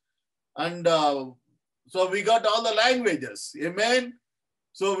prayers. And so we got all the languages. Amen.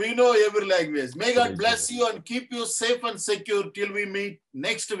 So we know every language. May God bless you and keep you safe and secure till we meet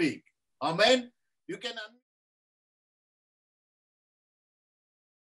next week. Amen. You can